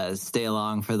would stay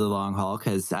along for the long haul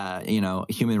because, you know,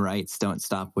 human rights don't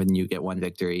stop when you get one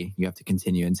victory. You have to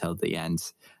continue until the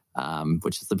end,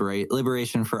 which is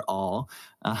liberation for all.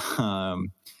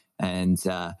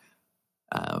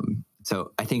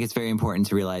 So I think it's very important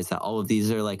to realize that all of these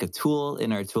are like a tool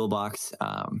in our toolbox,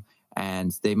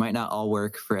 and they might not all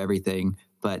work for everything,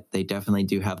 but they definitely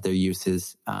do have their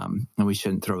uses, and we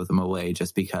shouldn't throw them away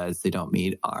just because they don't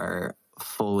meet our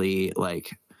fully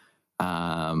like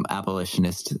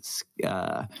abolitionist,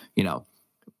 you know,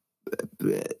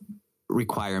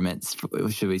 requirements,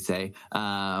 should we say?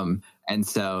 And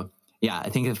so, yeah, I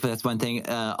think if that's one thing,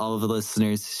 all of the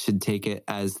listeners should take it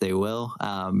as they will.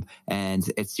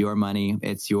 And it's your money,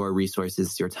 it's your resources,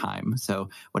 it's your time. So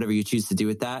whatever you choose to do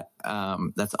with that,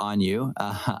 that's on you.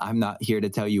 I'm not here to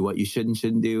tell you what you should and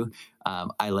shouldn't do.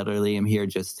 I literally am here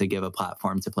just to give a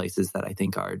platform to places that I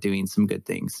think are doing some good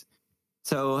things.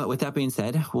 So with that being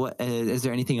said, what is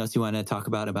there anything else you want to talk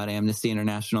about Amnesty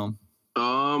International?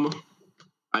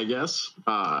 I guess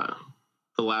the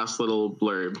last little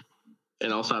blurb,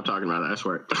 and I'll stop talking about it, I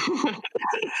swear.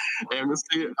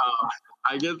 Amnesty,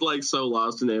 I get like so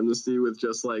lost in Amnesty with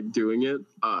just like doing it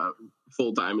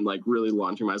full time and like really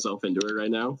launching myself into it right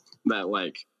now that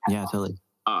like, yeah, totally.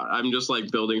 I'm just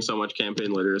like building so much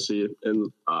campaign literacy.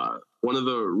 And one of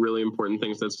the really important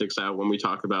things that sticks out when we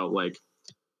talk about like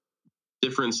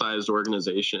different sized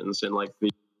organizations and like the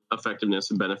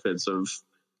effectiveness and benefits of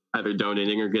either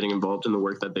donating or getting involved in the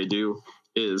work that they do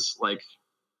is like,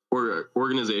 or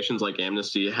organizations like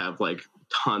Amnesty have like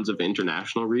tons of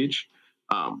international reach,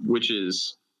 which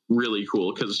is really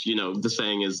cool because, you know, the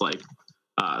saying is like,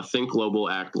 think global,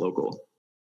 act local,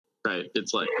 right?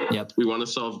 It's like, yep. We want to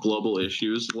solve global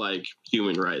issues like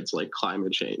human rights, like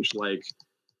climate change, like,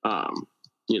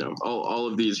 you know, all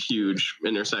of these huge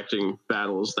intersecting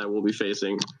battles that we'll be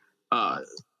facing.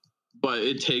 But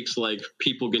it takes like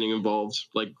people getting involved,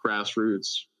 like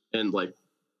grassroots, and like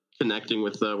connecting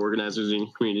with the organizers in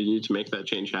the community to make that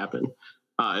change happen.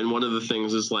 And one of the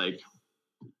things is like,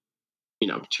 you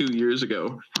know, 2 years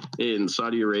ago in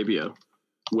Saudi Arabia,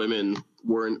 women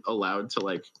weren't allowed to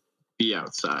like be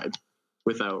outside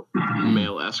without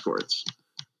male escorts.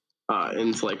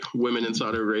 And like women in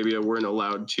Saudi Arabia weren't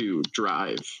allowed to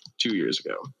drive 2 years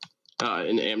ago.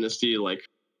 And Amnesty, like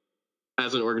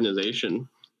as an organization,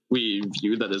 we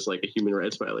view that as like a human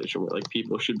rights violation where like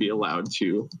people should be allowed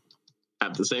to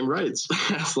have the same rights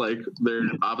as like their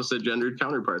opposite gendered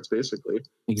counterparts, basically.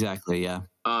 Exactly, yeah.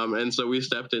 And so we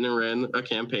stepped in and ran a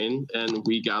campaign and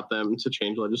we got them to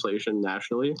change legislation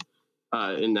nationally.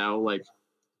 And now like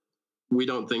we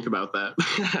don't think about that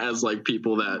as like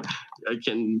people that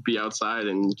can be outside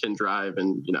and can drive,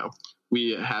 and you know,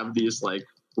 we have these like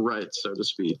rights, so to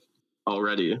speak,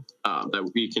 already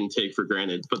that we can take for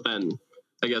granted. But then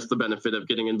I guess the benefit of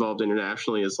getting involved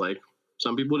internationally is like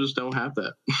some people just don't have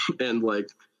that. And like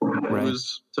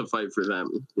who's to fight for them,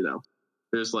 you know?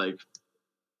 There's like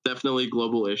definitely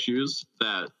global issues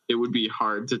that it would be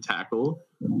hard to tackle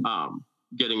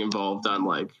getting involved on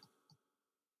like,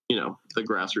 you know, the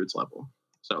grassroots level.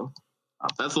 So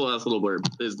that's the last little blurb,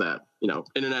 is that, you know,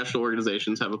 international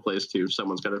organizations have a place too.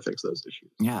 Someone's got to fix those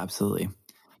issues. Yeah, absolutely.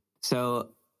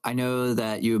 So I know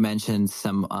that you mentioned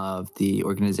some of the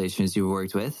organizations you've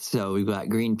worked with. So we've got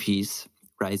Greenpeace,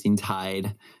 Rising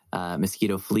Tide,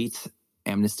 Mosquito Fleet,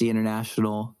 Amnesty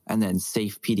International, and then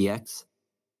Safe PDX.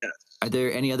 Yes. Are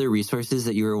there any other resources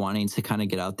that you were wanting to kind of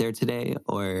get out there today,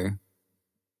 or?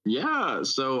 Yeah,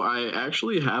 so I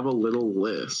actually have a little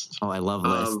list. Oh, I love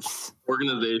lists.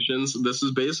 Organizations. This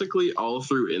is basically all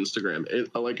through Instagram.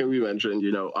 Like we mentioned,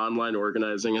 online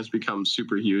organizing has become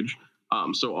super huge.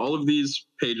 So all of these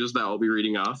pages that I'll be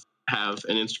reading off have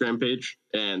an Instagram page,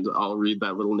 and I'll read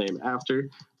that little name after.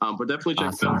 But definitely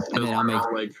check them out. And then I'll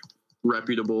make like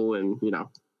reputable and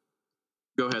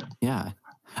Go ahead. Yeah.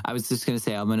 I was just going to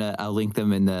say, I'll link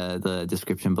them in the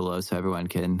description below so everyone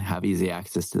can have easy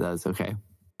access to those. Okay.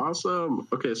 Awesome.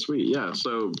 Okay, sweet. Yeah.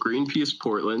 So Greenpeace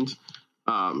Portland,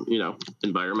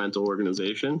 environmental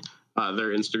organization.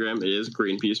 Their Instagram is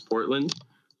Greenpeace Portland.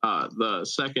 The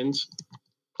second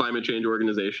climate change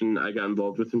organization I got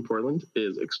involved with in Portland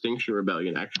is Extinction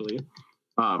Rebellion, actually.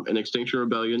 And Extinction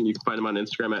Rebellion, you can find them on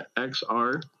Instagram at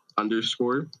XR_PDX.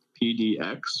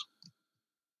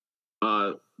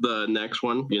 The next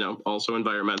one, also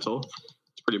environmental.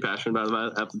 It's pretty passionate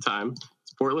about that at the time.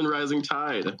 It's Portland Rising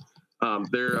Tide.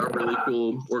 They're a really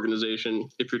cool organization.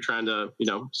 If you're trying to,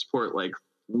 support like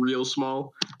real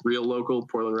small, real local,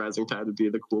 Portland Rising Tide would be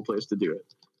the cool place to do it.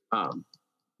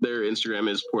 Their Instagram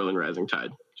is Portland Rising Tide,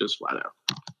 just flat out.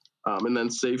 And then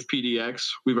Safe PDX,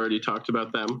 we've already talked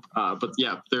about them. But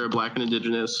yeah, they're a Black and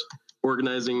Indigenous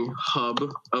organizing hub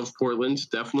of Portland.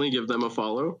 Definitely give them a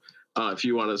follow. If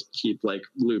you want to keep like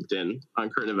looped in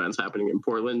on current events happening in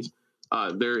Portland.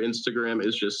 Their Instagram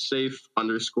is just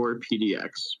safe_PDX.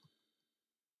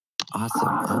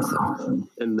 Awesome.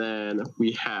 And then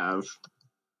we have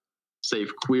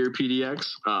Safe Queer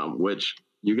PDX, which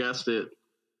you guessed it,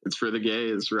 it's for the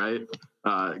gays, right?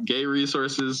 Gay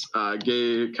resources,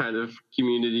 gay kind of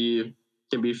community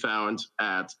can be found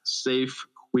at Safe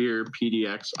Queer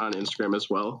PDX on Instagram as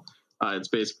well. It's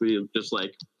basically just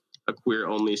like a queer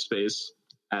only space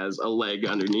as a leg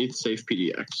underneath Safe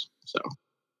PDX. So,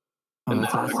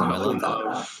 that's awesome. I love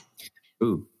that.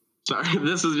 Ooh. Sorry,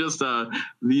 this is just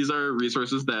these are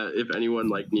resources that if anyone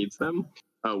like needs them,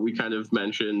 we kind of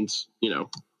mentioned,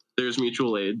 there's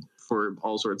mutual aid for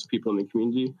all sorts of people in the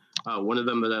community. One of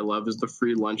them that I love is the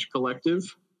Free Lunch Collective.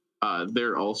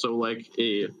 They're also like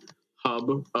a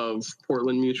hub of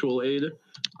Portland mutual aid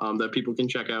that people can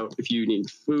check out if you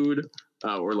need food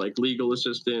or like legal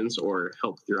assistance or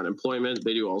help with your unemployment.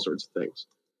 They do all sorts of things.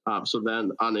 So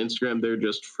then on Instagram, they're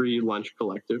just Free Lunch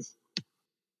Collective.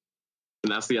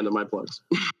 And that's the end of my plugs.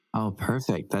 Oh,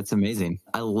 perfect. That's amazing.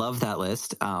 I love that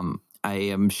list. I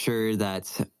am sure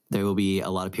that there will be a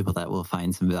lot of people that will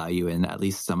find some value in at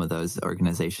least some of those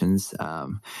organizations.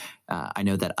 I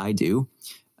know that I do.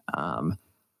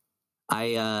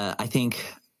 I think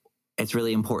it's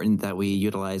really important that we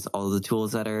utilize all the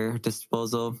tools at our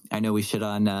disposal. I know we shit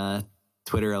on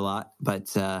Twitter a lot,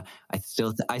 but I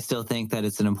still think that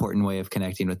it's an important way of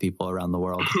connecting with people around the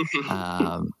world.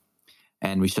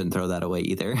 And we shouldn't throw that away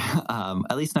either.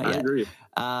 At least not yet. I agree.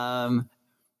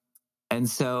 And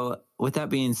so with that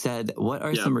being said, what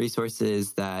are some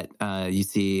resources that you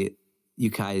see you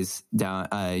guys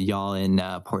y'all in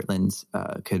Portland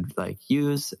could like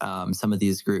use? Some of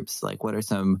these groups, like what are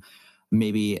some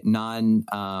maybe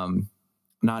non-money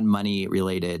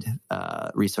related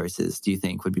resources do you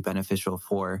think would be beneficial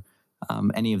for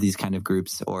any of these kind of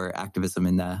groups or activism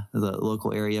in the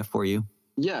local area for you?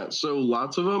 Yeah, so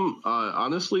lots of them.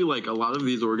 Honestly, like a lot of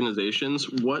these organizations,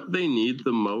 what they need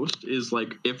the most is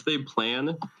like if they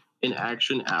plan an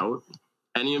action out,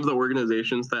 any of the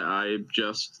organizations that I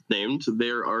just named,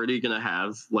 they're already going to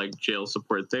have like jail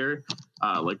support there,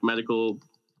 like medical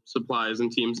supplies and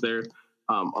teams there.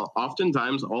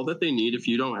 Oftentimes, all that they need, if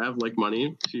you don't have like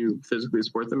money to physically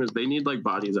support them, is they need like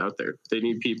bodies out there. They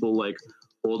need people like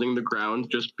holding the ground,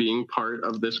 just being part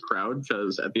of this crowd,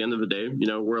 because at the end of the day,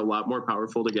 we're a lot more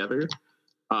powerful together.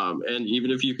 And even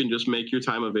if you can just make your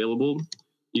time available,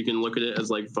 you can look at it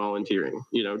as like volunteering,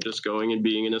 just going and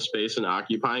being in a space and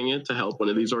occupying it to help one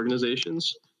of these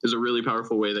organizations is a really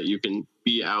powerful way that you can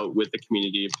be out with the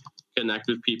community, connect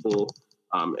with people,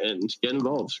 and get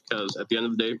involved. Because at the end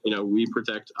of the day, we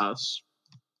protect us.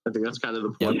 I think that's kind of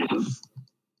the point of,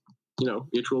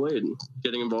 mutual aid and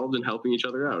getting involved and helping each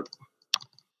other out.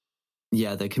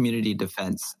 Yeah, the community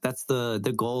defense. That's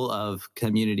the goal of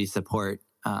community support,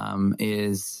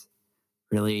 is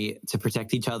really to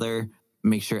protect each other,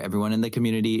 make sure everyone in the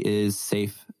community is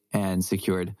safe and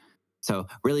secured. So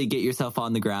really get yourself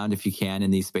on the ground if you can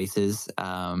in these spaces.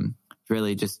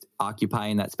 Really just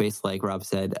occupying that space, like Rob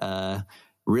said,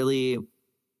 really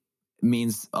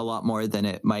means a lot more than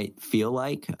it might feel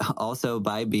like. Also,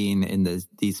 by being in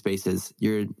these spaces,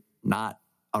 you're not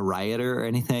a rioter or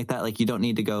anything like that. Like, you don't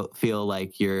need to go feel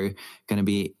like you're going to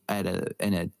be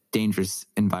in a dangerous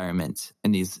environment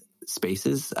in these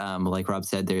spaces. Like Rob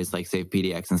said, there's like Save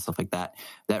PDX and stuff like that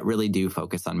really do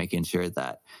focus on making sure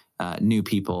that new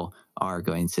people are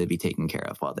going to be taken care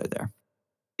of while they're there.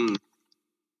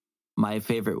 My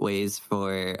favorite ways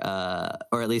or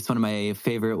at least one of my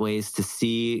favorite ways to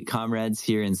see comrades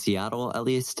here in Seattle, at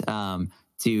least,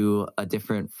 do a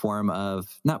different form of,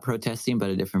 not protesting, but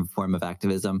a different form of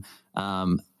activism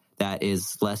that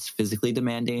is less physically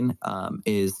demanding,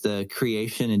 is the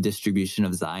creation and distribution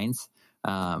of signs.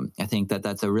 I think that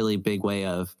that's a really big way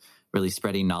of really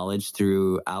spreading knowledge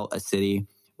throughout a city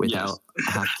without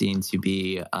having to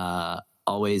be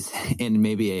always in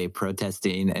maybe a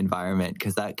protesting environment,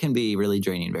 because that can be really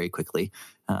draining very quickly,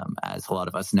 as a lot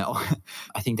of us know.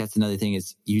 I think that's another thing,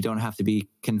 is you don't have to be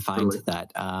confined to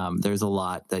that. There's a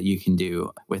lot that you can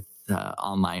do with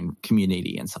online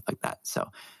community and stuff like that. So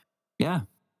yeah.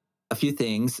 A few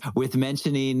things with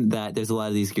mentioning that there's a lot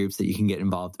of these groups that you can get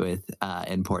involved with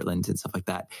in Portland and stuff like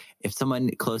that. If someone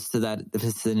close to that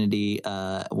vicinity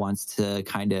wants to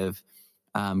kind of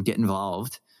get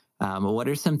involved, what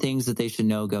are some things that they should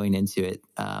know going into it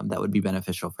that would be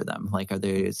beneficial for them? Like, are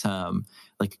there some,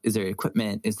 like, is there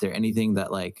equipment? Is there anything that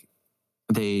like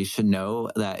they should know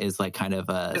that is like kind of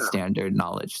a standard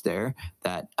knowledge there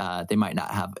that they might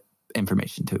not have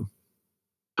information to?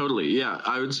 Totally. Yeah.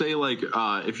 I would say like,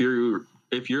 if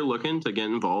you're looking to get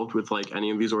involved with like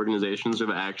any of these organizations or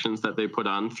the actions that they put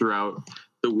on throughout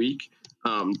the week,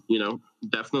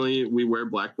 definitely we wear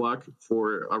Black Bloc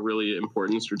for a really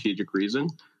important strategic reason,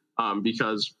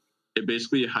 because it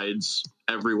basically hides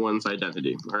everyone's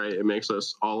identity. All right. It makes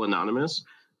us all anonymous.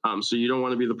 So you don't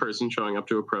want to be the person showing up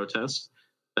to a protest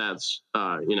that's,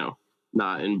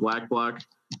 not in Black Bloc,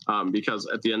 because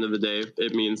at the end of the day,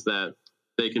 it means that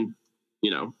they can,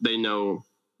 they know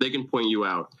they can point you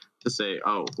out to say,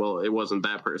 oh, well, it wasn't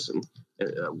that person.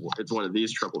 It's one of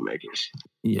these troublemakers.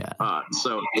 Yeah.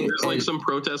 So there's like some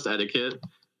protest etiquette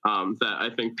that I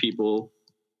think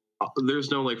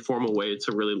there's no like formal way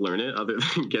to really learn it other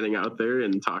than getting out there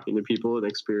and talking to people and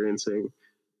experiencing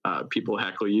people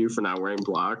heckle you for not wearing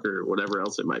block or whatever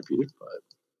else it might be. But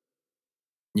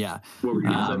yeah. What were you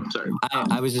going to say? Sorry.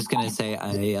 I was just going to say,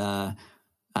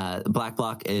 Black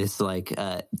Bloc is like,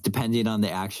 depending on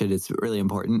the action, it's really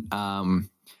important.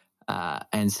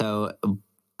 And so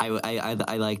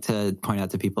I like to point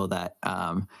out to people that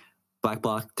Black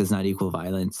Bloc does not equal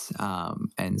violence.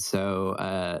 And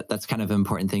so that's kind of an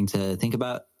important thing to think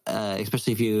about,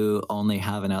 especially if you only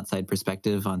have an outside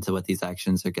perspective onto what these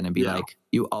actions are going to be like.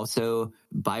 You also,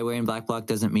 by wearing Black Bloc,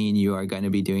 doesn't mean you are going to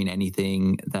be doing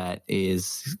anything that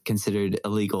is considered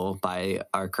illegal by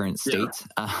our current state.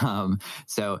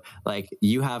 So like,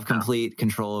 you have complete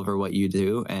control over what you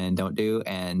do and don't do.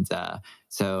 And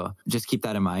so just keep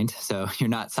that in mind. So you're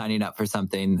not signing up for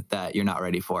something that you're not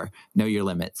ready for. Know your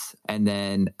limits. And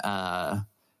then the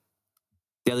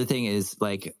other thing is,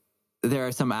 like, there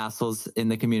are some assholes in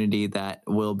the community that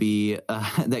will be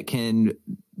that can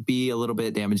be a little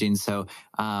bit damaging. So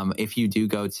if you do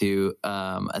go to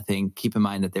a thing, keep in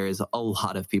mind that there is a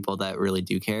lot of people that really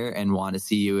do care and want to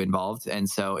see you involved. And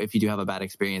so if you do have a bad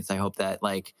experience, I hope that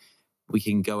like we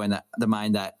can go in the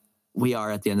mind that we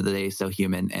are at the end of the day so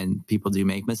human, and people do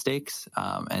make mistakes.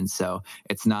 And so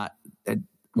it's not that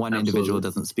one individual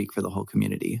doesn't speak for the whole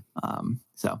community.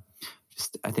 So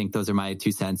I think those are my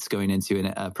 2 cents going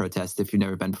into a protest if you've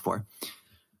never been before.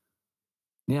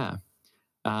 Yeah.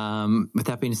 With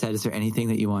that being said, is there anything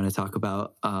that you want to talk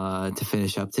about to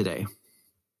finish up today?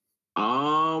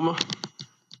 Yeah,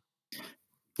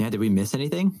 did we miss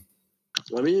anything?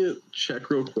 Let me check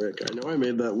real quick. I know I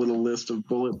made that little list of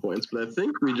bullet points, but I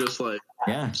think we just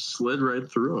slid right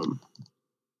through them.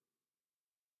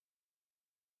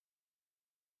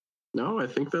 No, I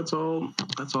think that's all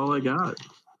I got.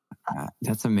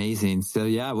 That's amazing. So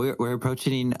yeah, we're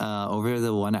approaching over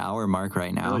the 1 hour mark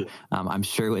right now. I'm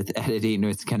sure with editing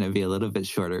it's going to be a little bit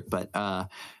shorter, but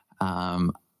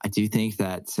I do think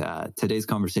that today's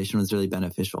conversation was really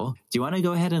beneficial. Do you want to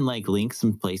go ahead and like link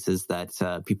some places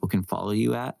that people can follow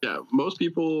you at? Yeah, most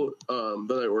people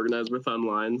that I organize with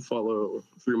online follow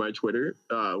through my Twitter,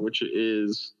 which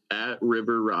is at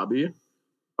River Robbie,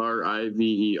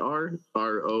 RiverRobby.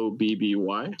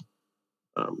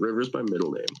 River's my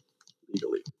middle name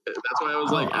legally. That's why I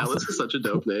was like, awesome. Alice is such a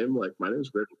dope name. Like, my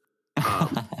name's River.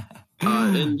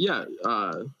 And yeah,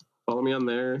 follow me on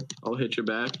there. I'll hit you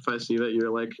back if I see that you're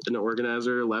like an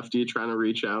organizer, lefty, trying to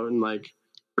reach out and like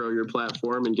grow your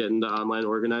platform and get into online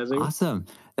organizing. Awesome.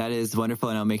 That is wonderful.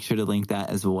 And I'll make sure to link that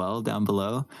as well down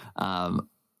below.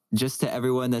 just to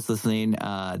everyone that's listening,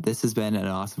 this has been an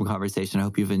awesome conversation. I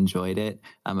hope you've enjoyed it.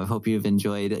 I hope you've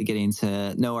enjoyed getting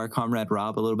to know our comrade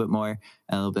Rob a little bit more, and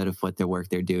a little bit of what their work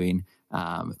they're doing.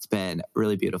 It's been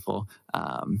really beautiful.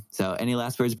 So any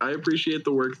last words? I appreciate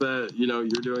the work that,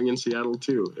 you're doing in Seattle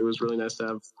too. It was really nice to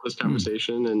have this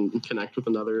conversation and connect with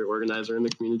another organizer in the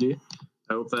community.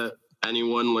 I hope that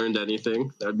anyone learned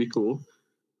anything. That'd be cool.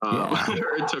 Or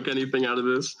took anything out of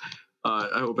this.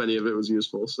 I hope any of it was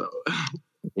useful. So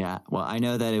yeah, well, I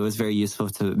know that it was very useful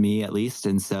to me at least.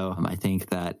 And so I think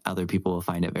that other people will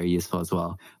find it very useful as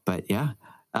well. But yeah,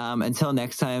 until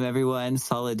next time, everyone,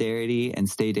 solidarity and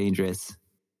stay dangerous.